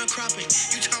pit, no cropping.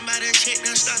 You talking about that check,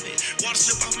 now stop it. Water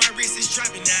slip off my wrist, it's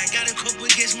dropping. Now I got a couple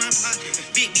against my pocket.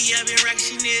 Big B, I been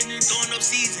rocking Chanel and throwing up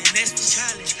season. That's the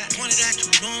challenge. Pointed out to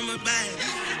on my body.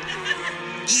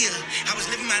 Yeah, I was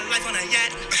living my life on a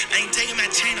yacht. I ain't taking my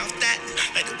chain off that.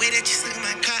 Like the way that you suck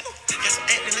my cock. Got some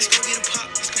acting, let's go get a pop.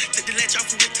 Took the latch off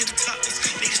and went to the top.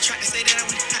 Niggas tried to say that I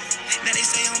went hot. Now they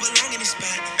say I don't belong in this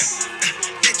spot.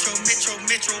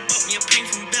 Metro, bought me a paint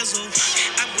from Bezel.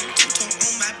 I went two-tone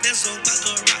on my bezel. About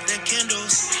to rock the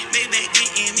candles. Maybach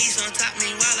getting me some top me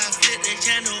while I flip the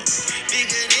channel.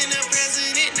 Bigger